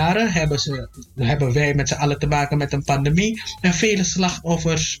andere jaren hebben wij met z'n allen te maken met een pandemie. En vele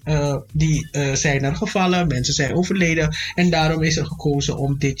slachtoffers die zijn er gevallen. Mensen zijn overleden. En daarom is er gekozen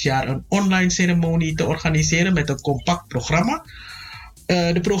om dit jaar een online ceremonie te organiseren met een compact programma.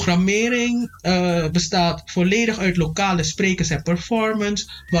 De programmering bestaat volledig uit lokale sprekers en performance,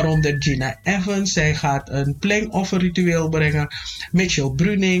 waaronder Gina Evans, zij gaat een plengofferritueel brengen, Mitchell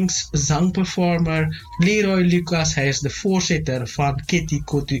Brunings, zangperformer, Leroy Lucas, hij is de voorzitter van Kitty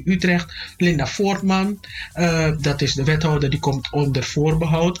Kotti Utrecht, Linda Voortman, dat is de wethouder, die komt onder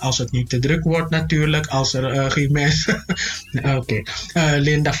voorbehoud, als het niet te druk wordt natuurlijk, als er geen mensen... Oké.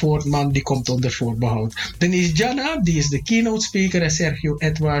 Linda Voortman, die komt onder voorbehoud. Denise Jana, die is de keynote speaker en Sergio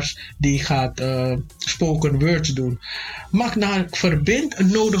Edwards, die gaat spoken words doen. Magna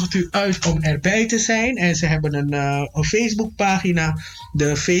Verbind nodigt u uit om erbij te zijn. En ze hebben een Facebookpagina.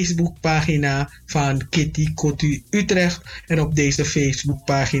 De Facebookpagina van Kitty Kotti Utrecht. En op deze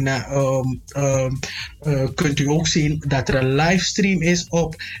Facebookpagina kunt u ook zien dat er een livestream is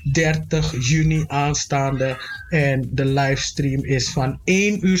op 30 juni aanstaande. En de livestream is van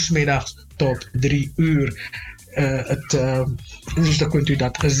 1 uur 's middags tot 3 uur. Dus dan kunt u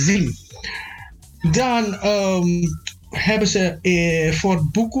dat zien. Dan hebben ze voor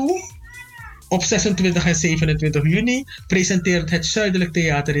Buku op 26 en 27 juni presenteert het Zuidelijk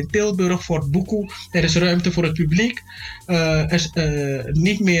Theater in Tilburg voor Buku. Er is ruimte voor het publiek.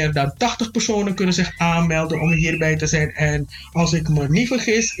 Niet meer dan 80 personen kunnen zich aanmelden om hierbij te zijn. En als ik me niet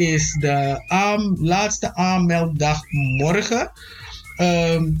vergis is de laatste aanmelddag morgen.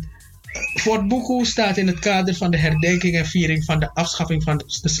 Fort Buku staat in het kader van de herdenking en viering van de afschaffing van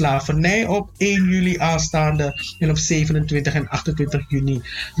de slavernij op 1 juli aanstaande. En op 27 en 28 juni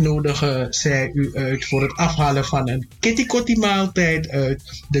nodigen zij u uit voor het afhalen van een Kitty Kotti maaltijd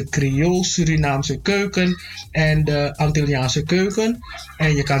uit de Creool-Surinaamse keuken en de Antilliaanse keuken.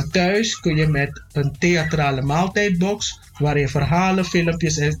 En je kan thuis, kun je met een theatrale maaltijdbox, waarin verhalen,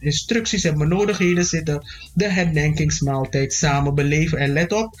 filmpjes en instructies en benodigdheden zitten, de herdenkingsmaaltijd samen beleven. En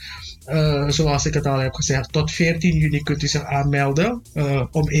let op, zoals ik het al heb gezegd, tot 14 juni kunt u zich aanmelden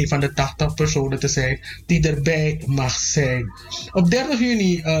om een van de 80 personen te zijn die erbij mag zijn. Op 30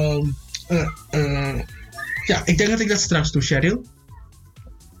 juni, ik denk dat ik dat straks doe, Cheryl.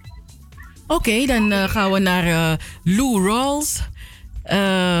 Oké, dan gaan we naar Lou Rawls.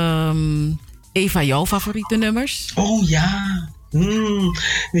 Een van jouw favoriete nummers? Oh ja.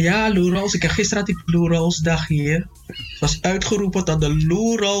 Ja, Lou Rawls. Gisteren had ik Lou Rawls dag hier. Het was uitgeroepen tot de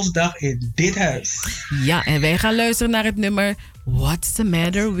Lou Rawls dag in dit huis. Ja, en wij gaan luisteren naar het nummer What's the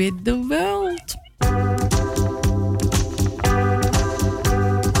Matter with the World?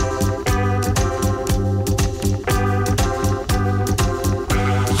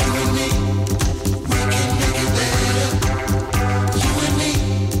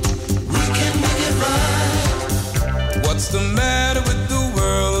 What's the matter with the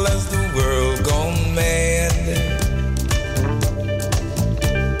world? Has the world gone mad?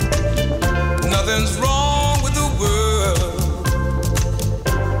 Nothing's wrong with the world.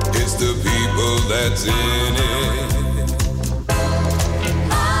 It's the people that's in it.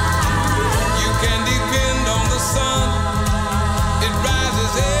 You can depend on the sun. It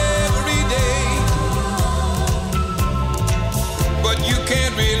rises every day. But you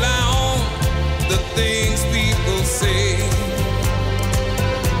can't rely on the things people say.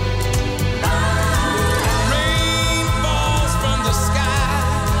 Rain falls from the sky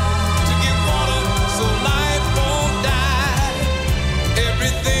to give water so life won't die.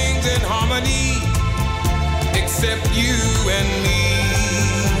 Everything's in harmony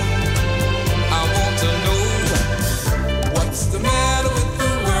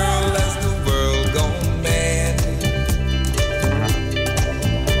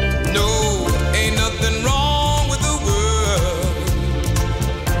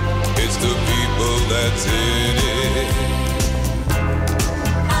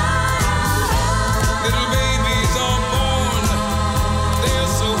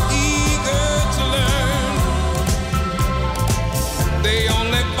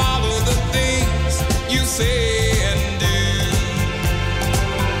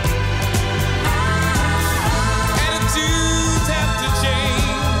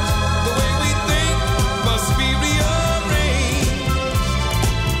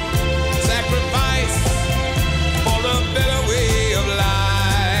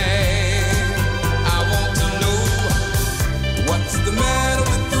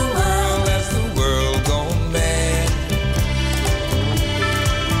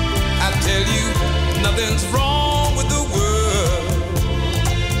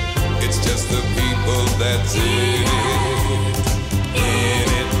that's in it, in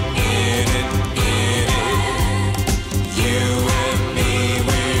it, in it, in it. You and me,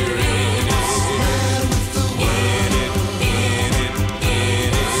 we're in it, in it, in it,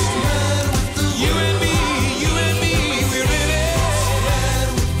 in it. You and me, we're in it,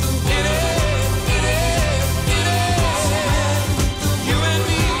 in it, in it, in it. You and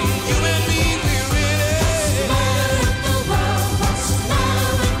me, we're in it. What's the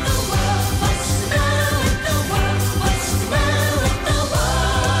matter with the world? What's the matter with the world? What's the matter with the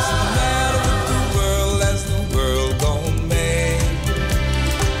world? What's the matter with the world? Has the world gone mad?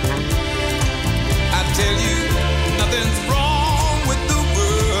 I tell you, nothing's wrong with the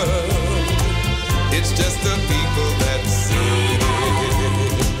world. It's just the people that see it.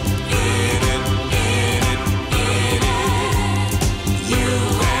 In it, in it, in it. You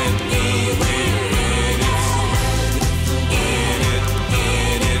and me, we're in it. In it,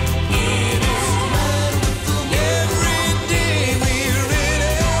 in it, in it. Every day we're in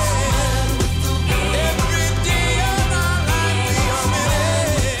it. Every day of our life we're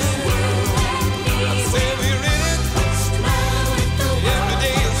in it. I say we're in it. Every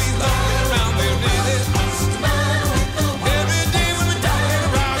day we walking around, we're in it. Every day when we're talking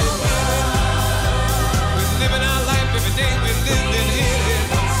about it, we're living our life. Every day we're living in it.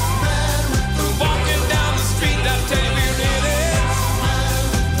 We're walking down the street, I tell you we're in it.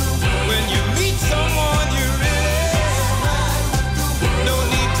 When you meet someone, you're in it. No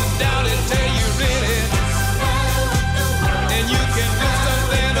need to doubt it, tell you're in it. And you can do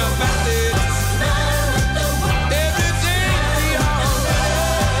something about it. Every day we are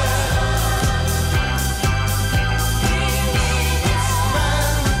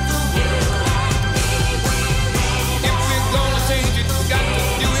If we're gonna change it, we got to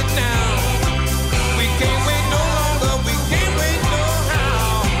do it now. We can't wait no longer, we can't wait no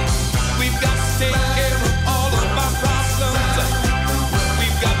how. We've got to take care of all of our problems.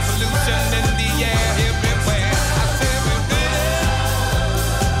 We've got pollution in the air everywhere. I say we're in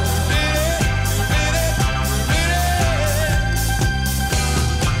it, in it, in it.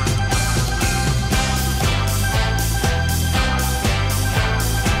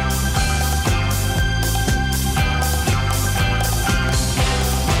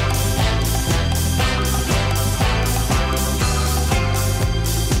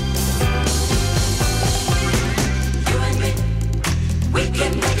 You and me, we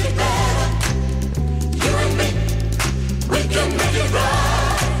can make it better. You and me, we can make it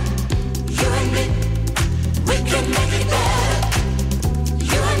right. You and me, we can make it better.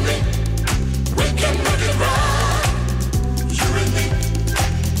 You and me, we can make it right. You and me,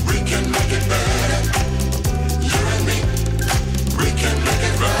 we can make it better. You and me, we can make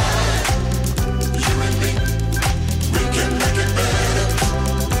it right. You and me, we can make it better.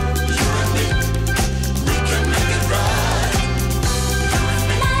 You and me, we can make it right.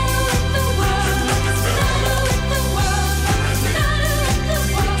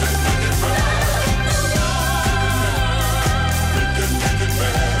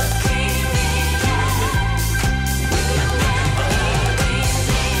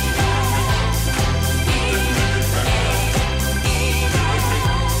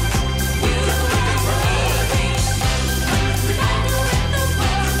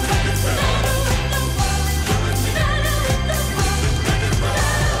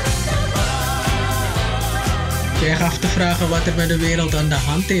 Jij gaf te vragen wat er met de wereld aan de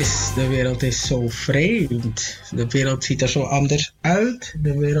hand is. De wereld is zo vreemd. De wereld ziet er zo anders uit.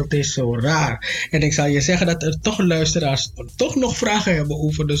 De wereld is zo raar. En ik zal je zeggen dat er toch luisteraars toch nog vragen hebben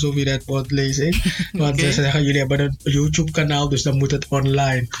over de Sovjet-lezing. Want ze zeggen, jullie hebben een YouTube-kanaal, dus dan moet het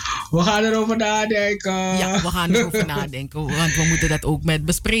online. We gaan erover nadenken. Ja, we gaan erover nadenken. Want we moeten dat ook met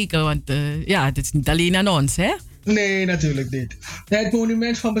bespreken. Want het is niet alleen aan ons, hè? Nee, natuurlijk niet. Het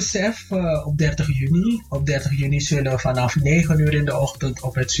monument van besef op 30 juni. Op 30 juni zullen vanaf 9 uur in de ochtend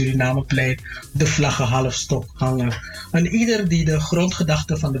op het Surinameplein de vlaggen halfstok hangen. En ieder die de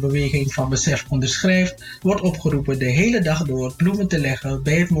grondgedachten van de beweging van besef onderschrijft, wordt opgeroepen de hele dag door bloemen te leggen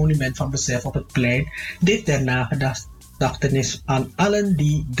bij het monument van besef op het plein. Dit ter nagedachtenis aan allen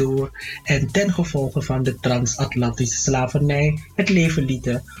die door en ten gevolge van de transatlantische slavernij het leven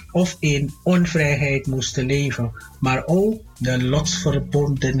lieten of in onvrijheid moesten leven, maar ook de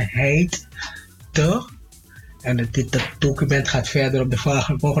lotsverbondenheid en dit document gaat verder op de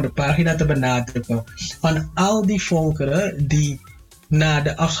volgende pagina te benadrukken, van al die volkeren die na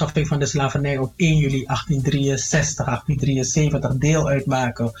de afschaffing van de slavernij op 1 juli 1873 deel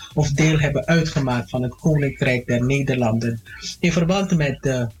uitmaken of deel hebben uitgemaakt van het Koninkrijk der Nederlanden. In verband met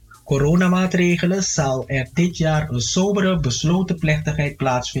de coronamaatregelen zal er dit jaar een sobere besloten plechtigheid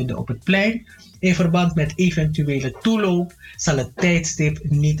plaatsvinden op het plein. In verband met eventuele toeloop zal het tijdstip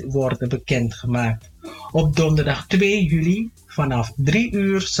niet worden bekendgemaakt. Op donderdag 2 juli vanaf 3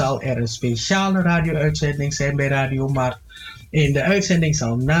 uur zal er een speciale radio-uitzending zijn bij Radio Mart. In de uitzending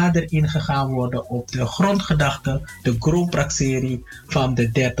zal nader ingegaan worden op de grondgedachte, de grondpraxerie van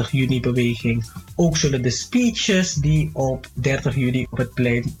de 30 juni-beweging. Ook zullen de speeches die op 30 juni op het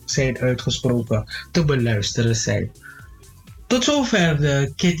plein zijn uitgesproken te beluisteren zijn. Tot zover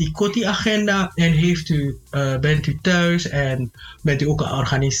de Kitty Kotti agenda. En bent u thuis en bent u ook een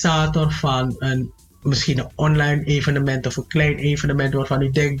organisator van misschien een online evenement of een klein evenement waarvan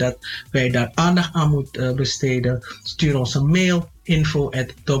u denkt dat wij daar aandacht aan moeten besteden? Stuur ons een mail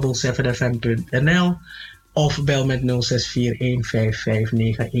info@double7fm.nl of bel met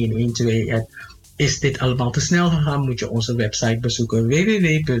 0641559112. En is dit allemaal te snel gegaan, moet je onze website bezoeken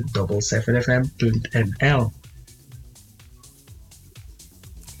www.double7fm.nl.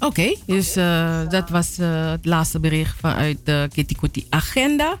 Oké, dus dat was het laatste bericht vanuit de Kitty Kotti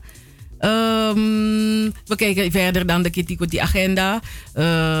agenda. We kijken verder dan de Kitty Kotti agenda.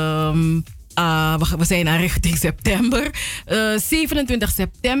 We zijn aan richting september. 27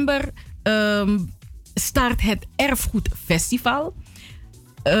 september start het Erfgoedfestival.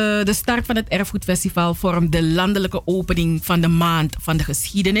 De start van het Erfgoedfestival vormt de landelijke opening van de maand van de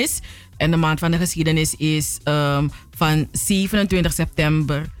geschiedenis. En de maand van de geschiedenis is van 27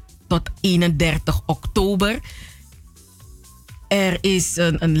 september tot 31 oktober. Er is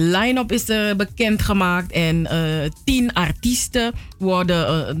een line-up bekendgemaakt en 10 artiesten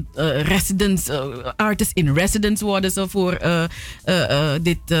worden artists in residence worden ze voor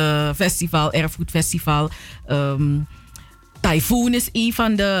dit festival, Erfgoedfestival. Typhoon is een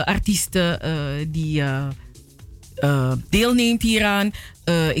van de artiesten die deelneemt hieraan.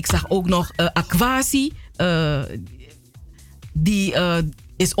 Ik zag ook nog Aquasi. Die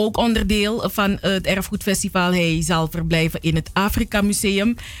is ook onderdeel van het Erfgoedfestival. Hij zal verblijven in het Afrika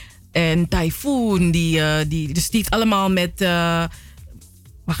Museum. En Typhoon, die stiet allemaal met...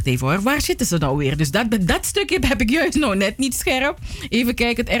 wacht even hoor, waar zitten ze nou weer? Dus dat stukje heb ik juist nog net niet scherp. Even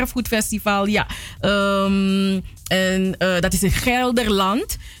kijken, het Erfgoedfestival, ja. Dat is in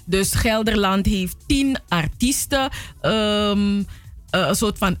Gelderland. Dus Gelderland heeft 10 artiesten... een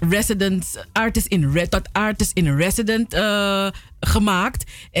soort van artist in resident gemaakt.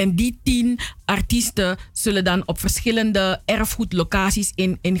 En die 10 artiesten zullen dan op verschillende erfgoedlocaties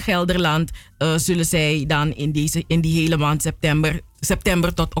in Gelderland zullen zij dan in die hele maand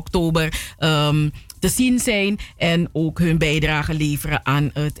september tot oktober te zien zijn en ook hun bijdrage leveren aan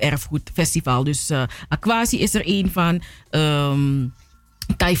het Erfgoedfestival. Dus Aquasi is er één van.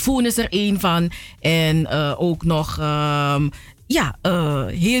 Typhoon is er één van. En ook nog... een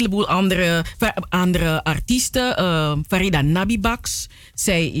heleboel andere artiesten. Farida Nabibaks.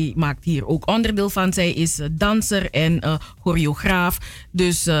 Zij maakt hier ook onderdeel van. Zij is danser en choreograaf.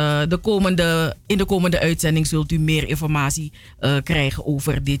 Dus in de komende uitzending zult u meer informatie krijgen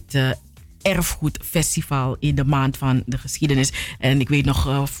over dit Erfgoedfestival in de maand van de geschiedenis. En ik weet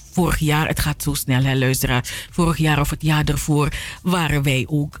nog, vorig jaar, het gaat zo snel, hè, luisteraars. Vorig jaar of het jaar ervoor waren wij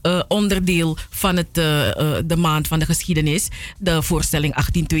ook onderdeel van de maand van de geschiedenis. De voorstelling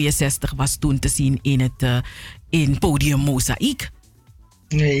 1862 was toen te zien in Podium Mozaïek.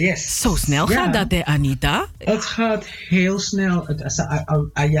 Yes. Zo snel gaat dat, hè, Anita? Het gaat heel snel.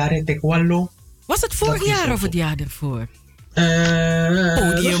 Was het vorig jaar of het jaar ervoor?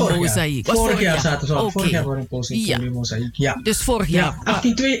 Podium Mozaïek. Vorig jaar zaten ze al. Okay. Vorig jaar waren Podium Mozaïek. Ja. Dus vorig jaar.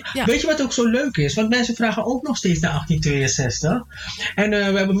 Ja. Weet je wat ook zo leuk is? Want mensen vragen ook nog steeds naar 1862. En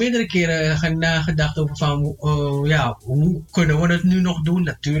we hebben meerdere keren nagedacht over van... hoe kunnen we het nu nog doen?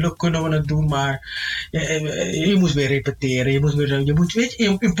 Natuurlijk kunnen we het doen, maar... Je moet weer repeteren. Je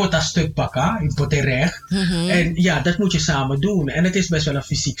moet een pot stuk pakken. Een pot recht. En ja, dat moet je samen doen. En het is best wel een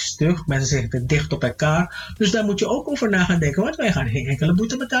fysiek stuk. Mensen zitten dicht op elkaar. Dus daar moet je ook over na gaan denken. Want wij gaan geen enkele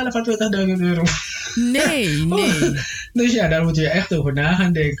boete betalen van €20.000. Nee. Dus ja, daar moet je echt over na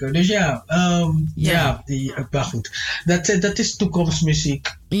gaan denken. Dus maar goed. Dat is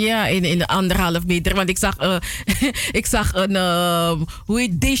toekomstmuziek. Ja, in de 1,5 meter. Want ik zag een,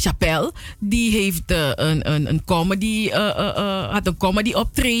 Dave Chappelle. Die heeft een comedy, had een comedy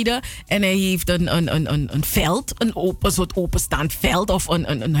optreden. En hij heeft een veld, een soort openstaand veld. Of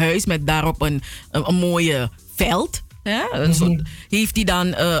een huis met daarop een mooie veld. Ja, heeft hij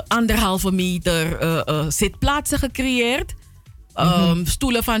dan 1,5 meter zitplaatsen gecreëerd.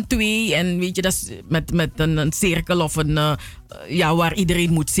 Stoelen van 2 en weet je, dat is met een cirkel of waar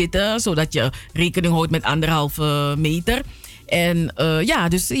iedereen moet zitten, zodat je rekening houdt met 1,5 meter. En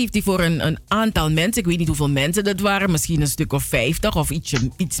dus heeft hij voor een aantal mensen, ik weet niet hoeveel mensen dat waren, misschien een stuk of 50 of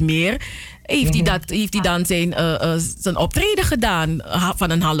iets meer, heeft hij dan zijn optreden gedaan van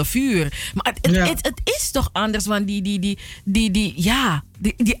een half uur. Maar het is toch anders, want die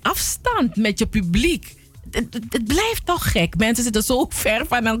afstand met je publiek. Het blijft toch gek. Mensen zitten zo ver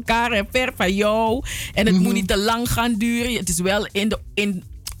van elkaar en ver van jou. En het moet niet te lang gaan duren. Het is wel in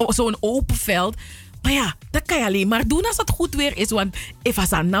zo'n open veld. Maar ja, dat kan je alleen maar doen als het goed weer is. Want als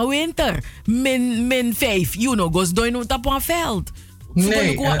het nou winter, min 5, goes door op een veld. Nee,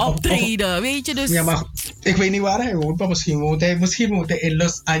 gewoon optreden, weet je. Dus... Ja, maar ik weet niet waar hij woont. Maar misschien woont hij in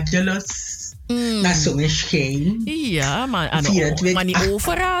Los Angeles. Naar zonneschijn. Ja, maar niet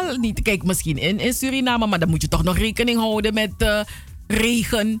overal. Kijk, misschien in Suriname, maar dan moet je toch nog rekening houden met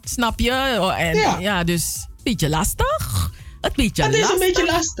regen, snap je? En, dus een beetje lastig. Het is een beetje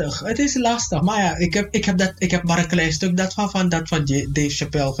lastig. Het is lastig. Maar ja, ik heb maar een klein stuk van Dave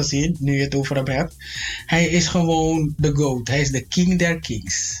Chappelle gezien, nu je het over hem hebt. Hij is gewoon de GOAT. Hij is de king der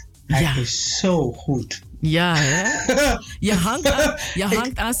kings. Hij is zo goed. Ja, hè? Je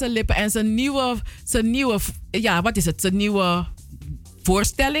hangt aan zijn lippen. En zijn nieuwe, wat is het? Zijn nieuwe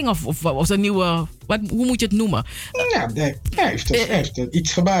voorstelling? Of zijn nieuwe, hoe moet je het noemen? Ja, hij heeft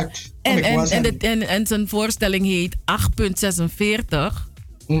iets gemaakt. En zijn voorstelling heet 8.46.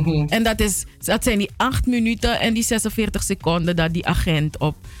 En dat zijn die 8 minuten en die 46 seconden dat die agent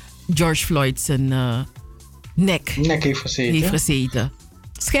op George Floyd zijn nek heeft gezeten.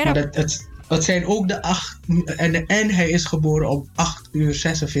 Scherp. Het zijn ook de 8... En hij is geboren om 8:46.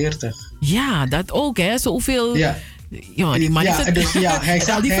 Ja, dat ook, hè. Zoveel... Ja, die man is het... Dus hij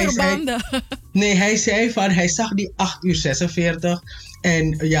zag die verbanden. Hij zei van... Hij zag die 8:46.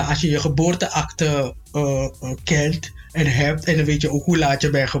 En ja, als je je geboorteakte kent en hebt... En dan weet je ook hoe laat je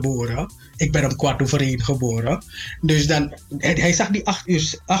bent geboren. Ik ben om 1:15 geboren. Dus dan... Hij zag die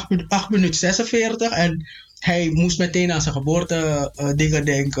 8 minuten 46 en... Hij moest meteen aan zijn geboorte dingen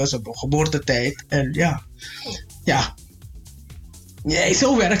denken, zijn geboortetijd. En ja,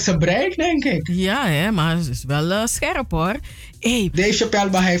 zo werkt zijn brein, denk ik. Ja, hè, maar het is wel scherp, hoor. Hey. Dave Chappelle,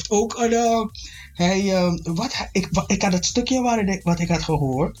 maar hij heeft ook een... ik had het stukje wat ik had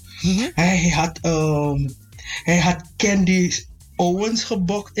gehoord. Hij had Candy Owens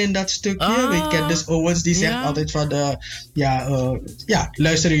gebokt in dat stukje. Weet Candace Owens, die zegt altijd van...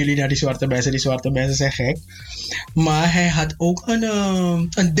 luisteren jullie naar die zwarte mensen zijn gek. Maar hij had ook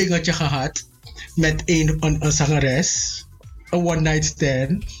een dingetje gehad met een zangeres. Een one night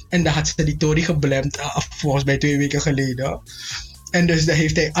stand. En daar had ze die Tory geblemd, volgens mij 2 weken geleden. En dus daar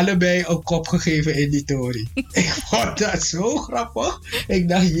heeft hij allebei een kop gegeven in die Tory. Ik vond dat zo grappig. Ik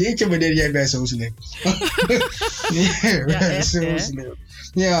dacht, jeetje meneer, jij bent zo slim. Jij bent zo slim.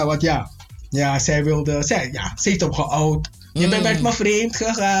 Ja, want ze heeft hem geout. Je bent met me vreemd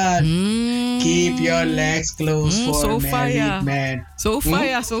gegaan. Keep your legs closed for a married man. Zo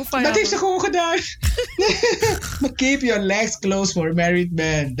fire. Dat heeft ze gewoon gedaan. Maar keep your legs closed for a married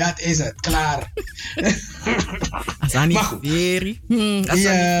man. Dat is het, klaar. Asani Veri. Ja,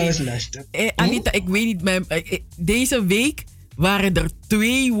 dat is lastig. Anita, ik weet niet, deze week waren er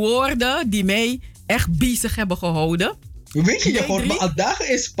 2 woorden die mij echt bezig hebben gehouden. Weet je hoort me al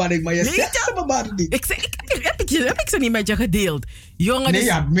dagen in spanning, maar je zegt ze me maar niet. Heb ik ze niet met je gedeeld? Jongen, nee,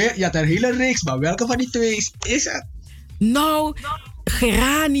 je had een hele reeks, maar welke van die 2 is het? Nou,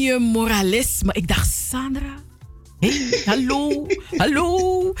 geranium moralisme. Ik dacht, Sandra... Hey, hallo.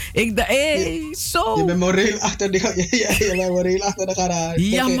 Ik dacht, zo. Je bent moreel achter de garage.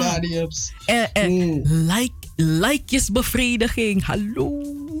 Ja, geraniums. Likejesbevrediging. Hallo.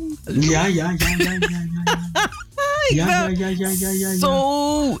 Ja.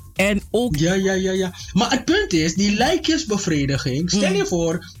 Zo. En ook... Ja. Maar het punt is, die likejesbevrediging... Stel je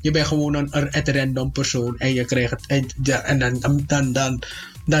voor, je bent gewoon een random persoon... en je krijgt het... En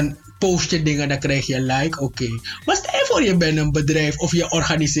dan post je dingen, dan krijg je een like, oké. Maar stel je voor, je bent een bedrijf... of je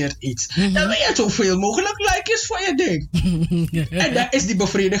organiseert iets... dan wil je zoveel mogelijk likejes voor je ding. En dan is die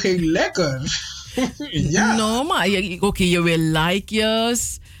bevrediging lekker. Ja. No, maar je wil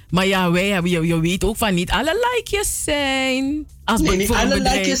likejes... Maar ja, je weet ook van niet alle likejes zijn. Niet alle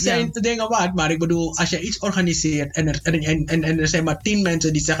likejes zijn dingen waard. Maar ik bedoel, als je iets organiseert en er zijn maar 10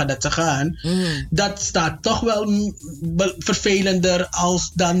 mensen die zeggen dat ze gaan. Dat staat toch wel vervelender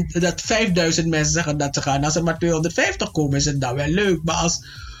als dan dat 5000 mensen zeggen dat ze gaan. Als er maar 250 komen, is het dan wel leuk. Maar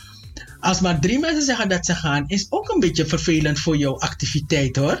als maar 3 mensen zeggen dat ze gaan, is ook een beetje vervelend voor jouw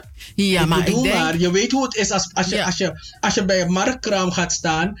activiteit, hoor. Ja, maar ik denk... maar, je weet hoe het is als je bij een marktkraam gaat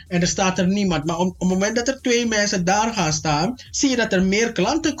staan en er staat er niemand. Maar op het moment dat er 2 mensen daar gaan staan, zie je dat er meer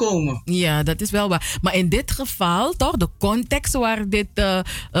klanten komen. Ja, dat is wel waar. Maar in dit geval, toch, de context waar dit...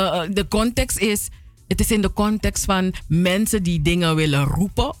 de context is... Het is in de context van mensen die dingen willen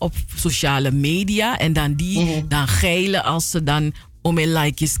roepen op sociale media. En dan die dan geilen als ze dan om een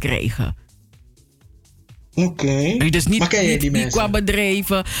likejes krijgen. Oké. Dus niet, maar ken je niet, die niet mensen? qua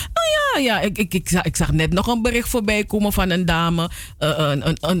bedrijven. Nou ja, ik zag net nog een bericht voorbij komen van een dame.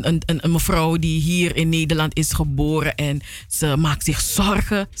 Een mevrouw die hier in Nederland is geboren. En ze maakt zich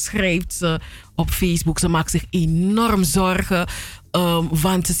zorgen, schrijft ze op Facebook. Ze maakt zich enorm zorgen.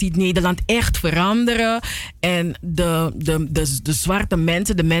 Want ze ziet Nederland echt veranderen. En de zwarte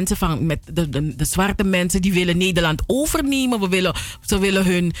mensen, de zwarte mensen, die willen Nederland overnemen. Ze willen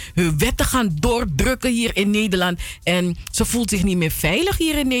hun wetten gaan doordrukken hier in Nederland. En ze voelt zich niet meer veilig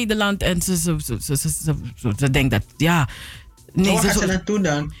hier in Nederland. En ze denkt dat, ja... Nee, wat gaat ze naartoe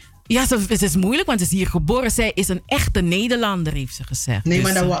dan? Ja, het is moeilijk, want ze is hier geboren. Zij is een echte Nederlander, heeft ze gezegd. Nee,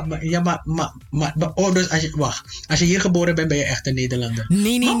 dus, dus als je hier geboren bent, ben je echt een Nederlander.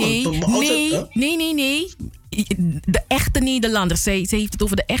 Nee. De echte Nederlanders. Zij heeft het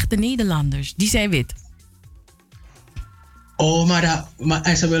over de echte Nederlanders. Die zijn wit. Oh,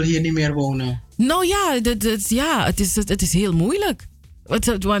 maar ze wil hier niet meer wonen. Nou ja, het is heel moeilijk. Want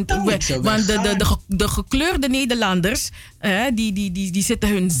de gekleurde Nederlanders, die zitten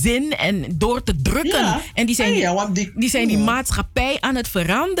hun zin en door te drukken. Ja. En die zijn die maatschappij aan het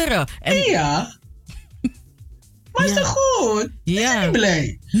veranderen. Ja. Maar is dat goed? Ja. Is ze niet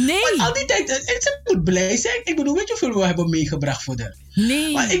blij? Nee. Want al die tijd, ze moet blij zijn. Ik bedoel, weet je hoeveel we hebben meegebracht voor haar?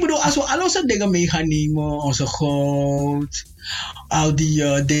 Nee. Maar ik bedoel, als we al onze dingen mee gaan nemen, onze goud, al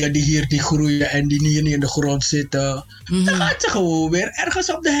die dingen die hier die groeien en die hier niet in de grond zitten, dan gaat ze gewoon weer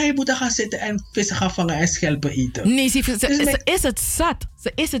ergens op de heiboete gaan zitten en vissen gaan vangen en schelpen eten. Nee, ze is het zat.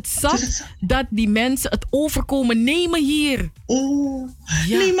 Ze is het zat dat die mensen het overkomen nemen hier. Oh,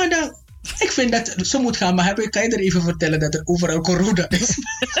 ja. Nee, maar dan... Ik vind dat ze moet gaan, maar kan je er even vertellen dat er overal corona is?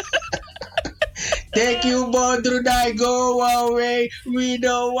 Take you, Bodrudai, go away. We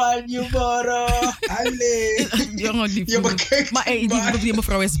don't want you, Boro. Allee. Jongen, die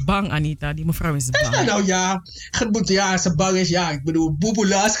mevrouw is bang, Anita. Die mevrouw is bang. Is dat nou ja? Als ze bang is, ja. Ik bedoel,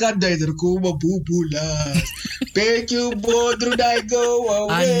 boebula's gaat er komen, boebula's. Take you, Bodrudai, go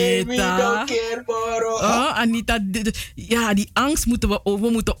away. Anita. We don't care, Boro. Oh, Anita, die angst moeten we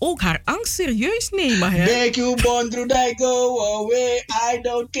moeten ook haar angst serieus nemen, hè? Take you, Bodrudai, go away. I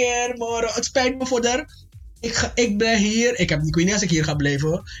don't care, Boro. Het spijt me voor haar. Ik ben hier. Ik weet niet als ik hier ga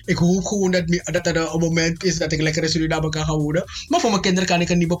blijven. Ik hoop gewoon dat er een moment is dat ik lekker in Suriname kan gaan wonen. Maar voor mijn kinderen kan ik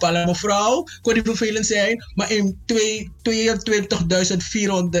het niet bepalen. Mevrouw, kon niet vervelend zijn. Maar in 22.434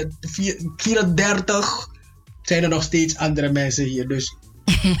 zijn er nog steeds andere mensen hier. Dus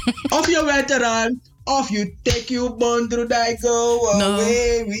of je veteraan, of you take your bond through die go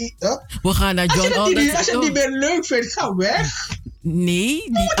away. We gaan naar John Alders. Als je het niet meer leuk vindt, ga weg. Nee,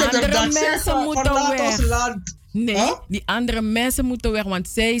 die andere mensen moeten weg. Ons land. Nee, die andere mensen moeten weg, want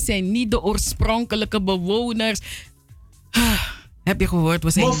zij zijn niet de oorspronkelijke bewoners. Heb je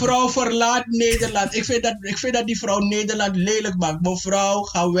gehoord? Mevrouw, verlaat Nederland. Ik vind dat die vrouw Nederland lelijk maakt. Mevrouw,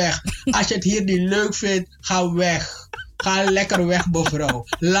 ga weg. Als je het hier niet leuk vindt, ga weg. Ga lekker weg, mevrouw.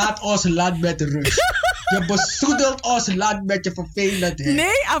 Laat ons land met rust. Je bezoedelt ons land met je vervelendheid. Nee,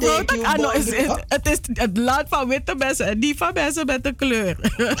 het is het land van witte mensen en niet van mensen met een kleur.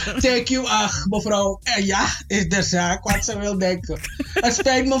 Take you, ach, mevrouw. Ja, is de zaak wat ze wil denken. Het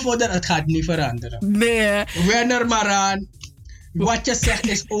spijt me voor dat, het gaat niet veranderen. Nee. Wen er maar aan. Wat je zegt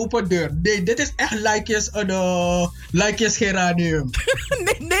is open deur. Nee, dit is echt lijkjes geranium.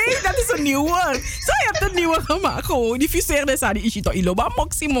 nee, dat is een nieuw woord. Zo, je hebt een nieuwe gemaakt. Gewoon, die fuseerde is aan die Ishito Iloba.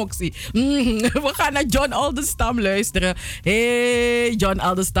 Moxie. We gaan naar John Aldenstam luisteren. Hey, John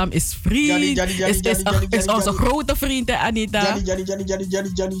Aldenstam is vriend. Is onze grote vriend, hè, Anita.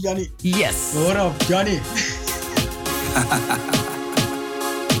 Johnny. Yes. Hoor op, Johnny.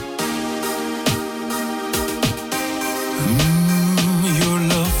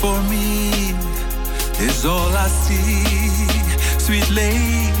 For me is all I see. Sweet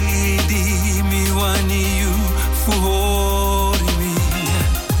lady, me want you for me.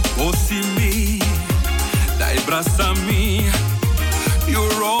 Oh, see me, dai brasa me.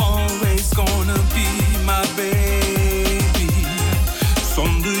 You're always gonna be my baby.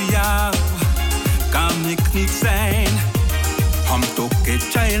 Zonder jou kan ik niet zijn. Ham toke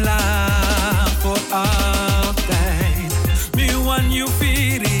chaila voor altijd. Me want you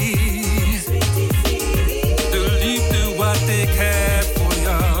feel it.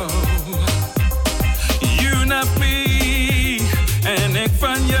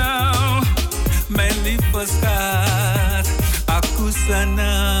 van jou, mijn lieve schat.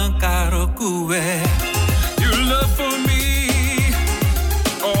 Akusana karokuwe. Your love for me,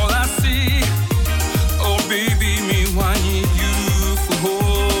 all I see. Oh baby, me want you for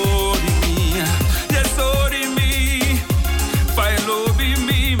holding me. Yes, holding me. Follow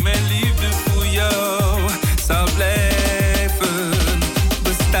me, mijn liefde voor jou zal blijven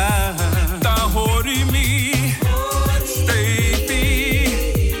bestaan. Dan hoor je me, baby.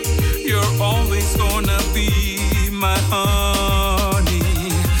 You're always gonna be my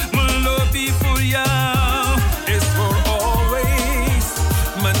honey. Mijn lobby voor jou is for always.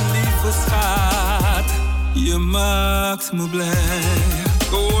 Mijn lieve schat, je maakt me blij.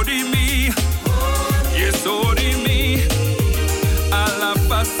 Hoor je me, yes hoor je me. Alla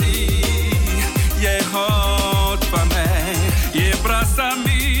passie, jij houdt van mij. Je brasa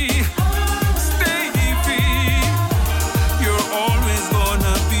me. You're always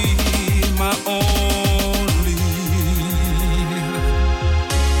gonna be my only.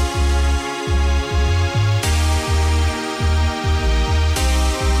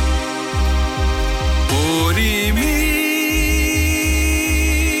 Ori me,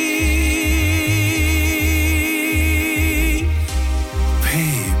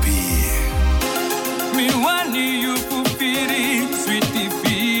 baby. Me want you pupiri, sweetie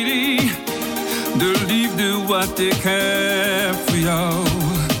piri. De liefde wat ik heb voor jou.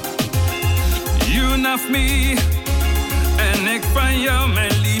 You naf me en ik van jou,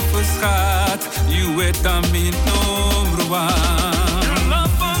 mijn lieve schat. You weet dat mijn nummer one. Your love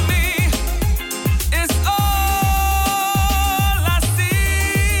for me is all I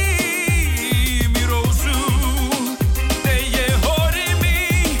see. Mi rosu, de je hoor me,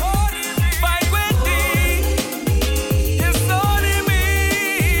 bij wedding. Yes, hoor me,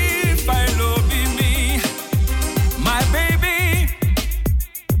 bij love me. My baby,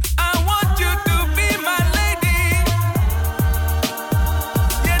 I want you to be my lady.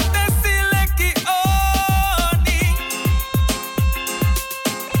 Yet sileki oni.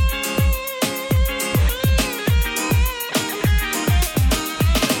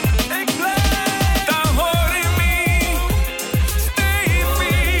 Ik blijf, dan hoor je me, stay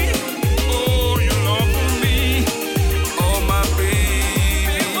free. Oh, you love me, oh my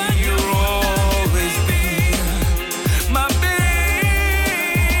baby, you'll always be my baby.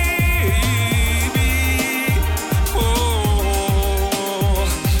 Oh,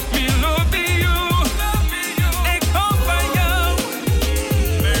 me love you, ik hou van jou.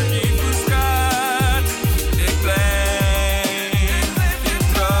 Mijn lieve schat, ik blijf je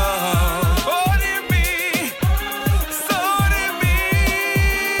trouw. Hoor je me, sorry me,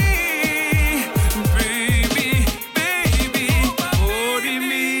 baby, baby, hoor je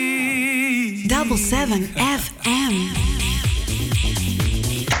me. Double 7 FM.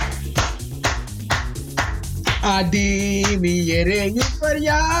 Adi, mi je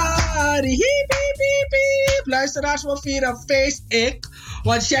verjaardag. Hiep, hiep, hiep, hiep. Luisteraars, we vieren feest. Ik,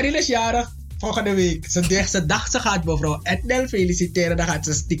 want Cheryl is jarig volgende week. Ze dacht ze gaat mevrouw Ednel feliciteren. Dan gaat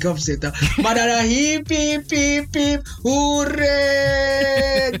ze stiekem zitten. Maar dan hiep, hiep, hiep, hiep. Hoeré.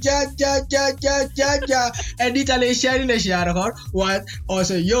 Ja, ja, ja, ja, ja, ja. En niet alleen Cheryl is jarig hoor. Want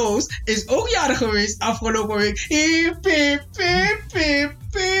onze Joost is ook jarig geweest afgelopen week. Hiep, hiep, hiep, hiep.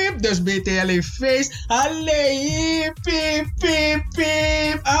 Piep, dus BTL heeft feest. Allee, piep, piep,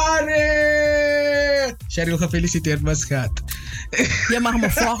 piep, arre. Cheryl, gefeliciteerd, mijn schat. Je mag me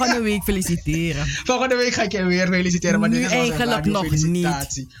volgende week feliciteren. Volgende week ga ik je weer feliciteren, maar nu dit is eigenlijk nog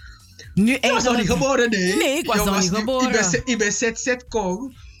niet. Nu eigenlijk... was nog niet geboren, nee. Nee, ik was nog niet geboren. Ik ben zet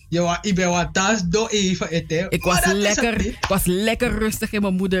kom. Ik ben wat thuis door even eten. Ik was lekker rustig in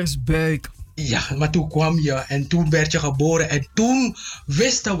mijn moeders buik. Ja, maar toen kwam je en toen werd je geboren. En toen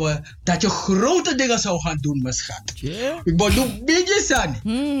wisten we dat je grote dingen zou gaan doen, mijn schat. Yeah. Ik bedoel, bidjes aan.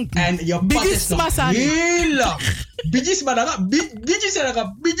 En je pad is nog heel lang. Bidjes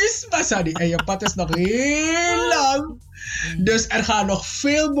masani. En je pad is nog heel lang. Dus er gaan nog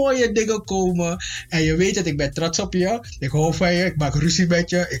veel mooie dingen komen. En je weet het, ik ben trots op je. Ik hou van je, ik maak ruzie met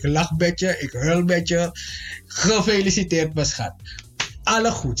je. Ik lach met je, ik huil met je. Gefeliciteerd, mijn schat.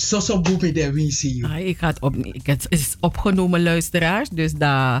 Alle goed. Zo boepie de wie zie je. Het is opgenomen, luisteraars. Dus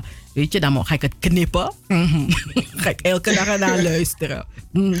weet je, dan ga ik het knippen. Ga ik elke dag naar luisteren.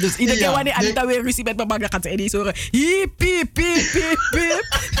 Dus iedere keer wanneer Anita weer ruzie met me maakt, dan gaat ze ineens horen. Hiep, piep, piep, piep,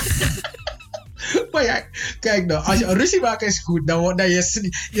 piep. Maar ja, kijk nou, als je een ruzie maakt is goed, dan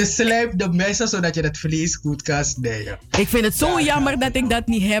je slijpt de mensen zodat je het vlees goed kan snijden. Ik vind het zo jammer dat ik dat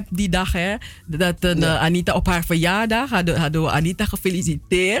niet heb die dag, hè. Dat Anita op haar verjaardag hadden we Anita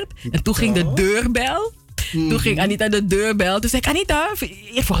gefeliciteerd. En toen ging de deurbel. Toen ging Anita de deur bellen. Toen zei ik, Anita,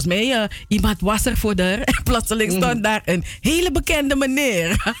 volgens mij iemand was er voor haar. En plotseling stond daar een hele bekende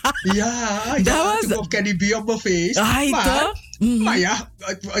meneer. dat was toen op Kenny B op mijn feest. Maar ja,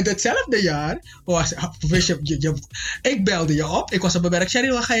 datzelfde jaar was ik belde je op. Ik was op mijn werk.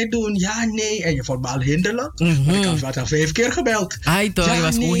 Sherry, wat ga je doen? Ja, nee. En je vond me al hinderlijk. Ik had al 5 keer gebeld. Je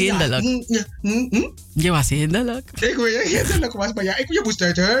was gewoon hinderlijk. Je was hinderlijk. Ik weet je hinderlijk was, maar je moest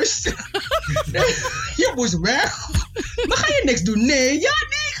uit huis. Je moest weg. Maar ga je niks doen? Nee,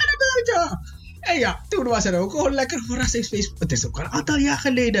 ga naar buiten. En ja, toen was er ook gewoon lekker verrassingsfeest. Het is ook al een aantal jaar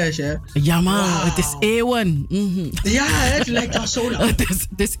geleden, hè? Ja, man, het is eeuwen. Ja, het lijkt al zo lang. Het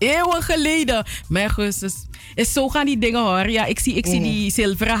is eeuwen geleden. Mijn gustus. Is zo gaan die dingen, hoor. Ja, ik zie die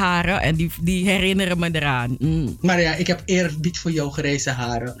zilveren haren en die herinneren me eraan. Maar ja, ik heb eerbied voor jouw grijze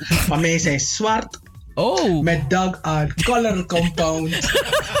haren. Maar mij zijn zwart. Met dag aan color compound.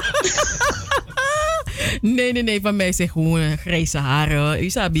 Nee, van mij zijn gewoon grijze haren,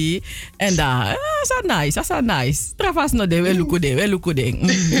 Isabi. En daar, dat is nice. Travas no de, we lukken ding.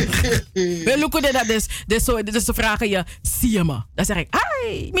 We lukken dat ze vragen je, zie je me? Dan zeg ik,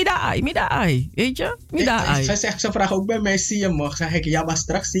 midai. Weet je? Midai. Ze vragen ook bij mij, zie je me? Dan zeg ik, ja, maar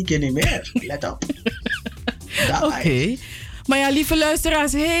straks zie ik je niet meer. Let op. Oké. Maar ja, lieve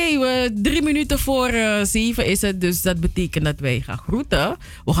luisteraars, 3 minuten voor 7 is het. Dus dat betekent dat wij gaan groeten.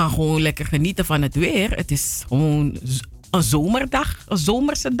 We gaan gewoon lekker genieten van het weer. Het is gewoon een zomerdag, een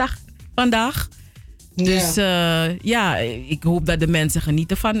zomerse dag vandaag. Dus ik hoop dat de mensen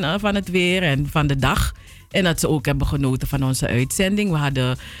genieten van het weer en van de dag. En dat ze ook hebben genoten van onze uitzending. We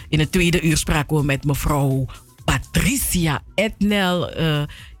hadden in het tweede uur spraken we met mevrouw Patricia Etnel.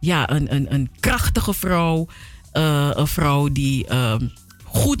 Een krachtige vrouw. Een vrouw die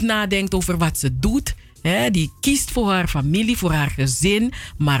goed nadenkt over wat ze doet. Die kiest voor haar familie, voor haar gezin.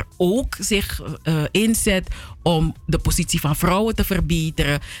 Maar ook zich inzet om de positie van vrouwen te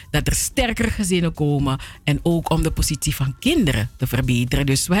verbeteren. Dat er sterker gezinnen komen. En ook om de positie van kinderen te verbeteren.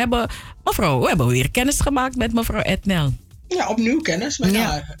 Dus we hebben weer kennis gemaakt met mevrouw Etnel. Ja, opnieuw kennis met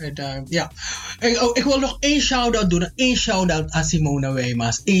haar. Ik wil nog 1 shout-out doen. 1 shout-out aan Simone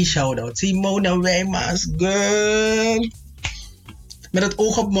Wijmaas. 1 shout-out. Simone Wijmaas, girl. Met het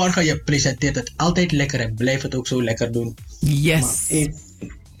oog op morgen, je presenteert het altijd lekker en blijf het ook zo lekker doen. Yes.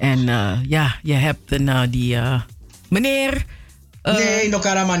 En je hebt die meneer... nee, no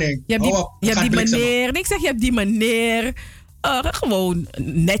karamane. Je hebt die meneer... Ik zeg, je hebt die meneer gewoon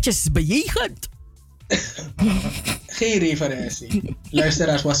netjes bejegend. Geen referentie.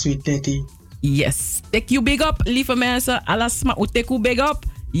 Luisteraars was sweet Nettie. Yes. Take you big up, lieve mensen. Alas maar take big up.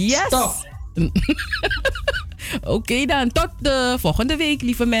 Yes. Stop. Oké dan, tot de volgende week,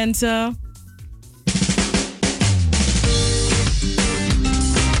 lieve mensen.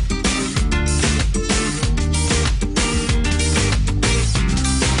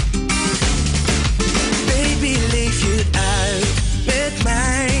 Baby, leef je uit met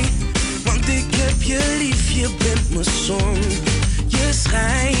mij. Want ik heb je lief, je bent mijn zon. Je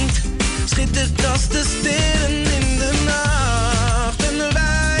schijnt, schittert als de sterren in de nacht. En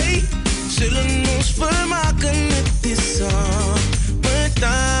wij zullen ons vermaken, het is summertime,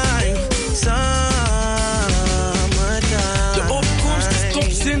 summertime. De opkomst is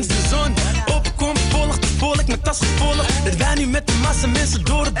top sinds de zon opkomt, volgt met tas gevolgd. Dat wij nu met de massa mensen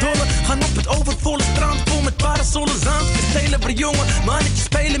door het dolle gaan op het overvolle strand vol met parasolen zand. We stelen voor jongen, mannetjes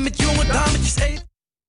spelen met jonge dametjes eten.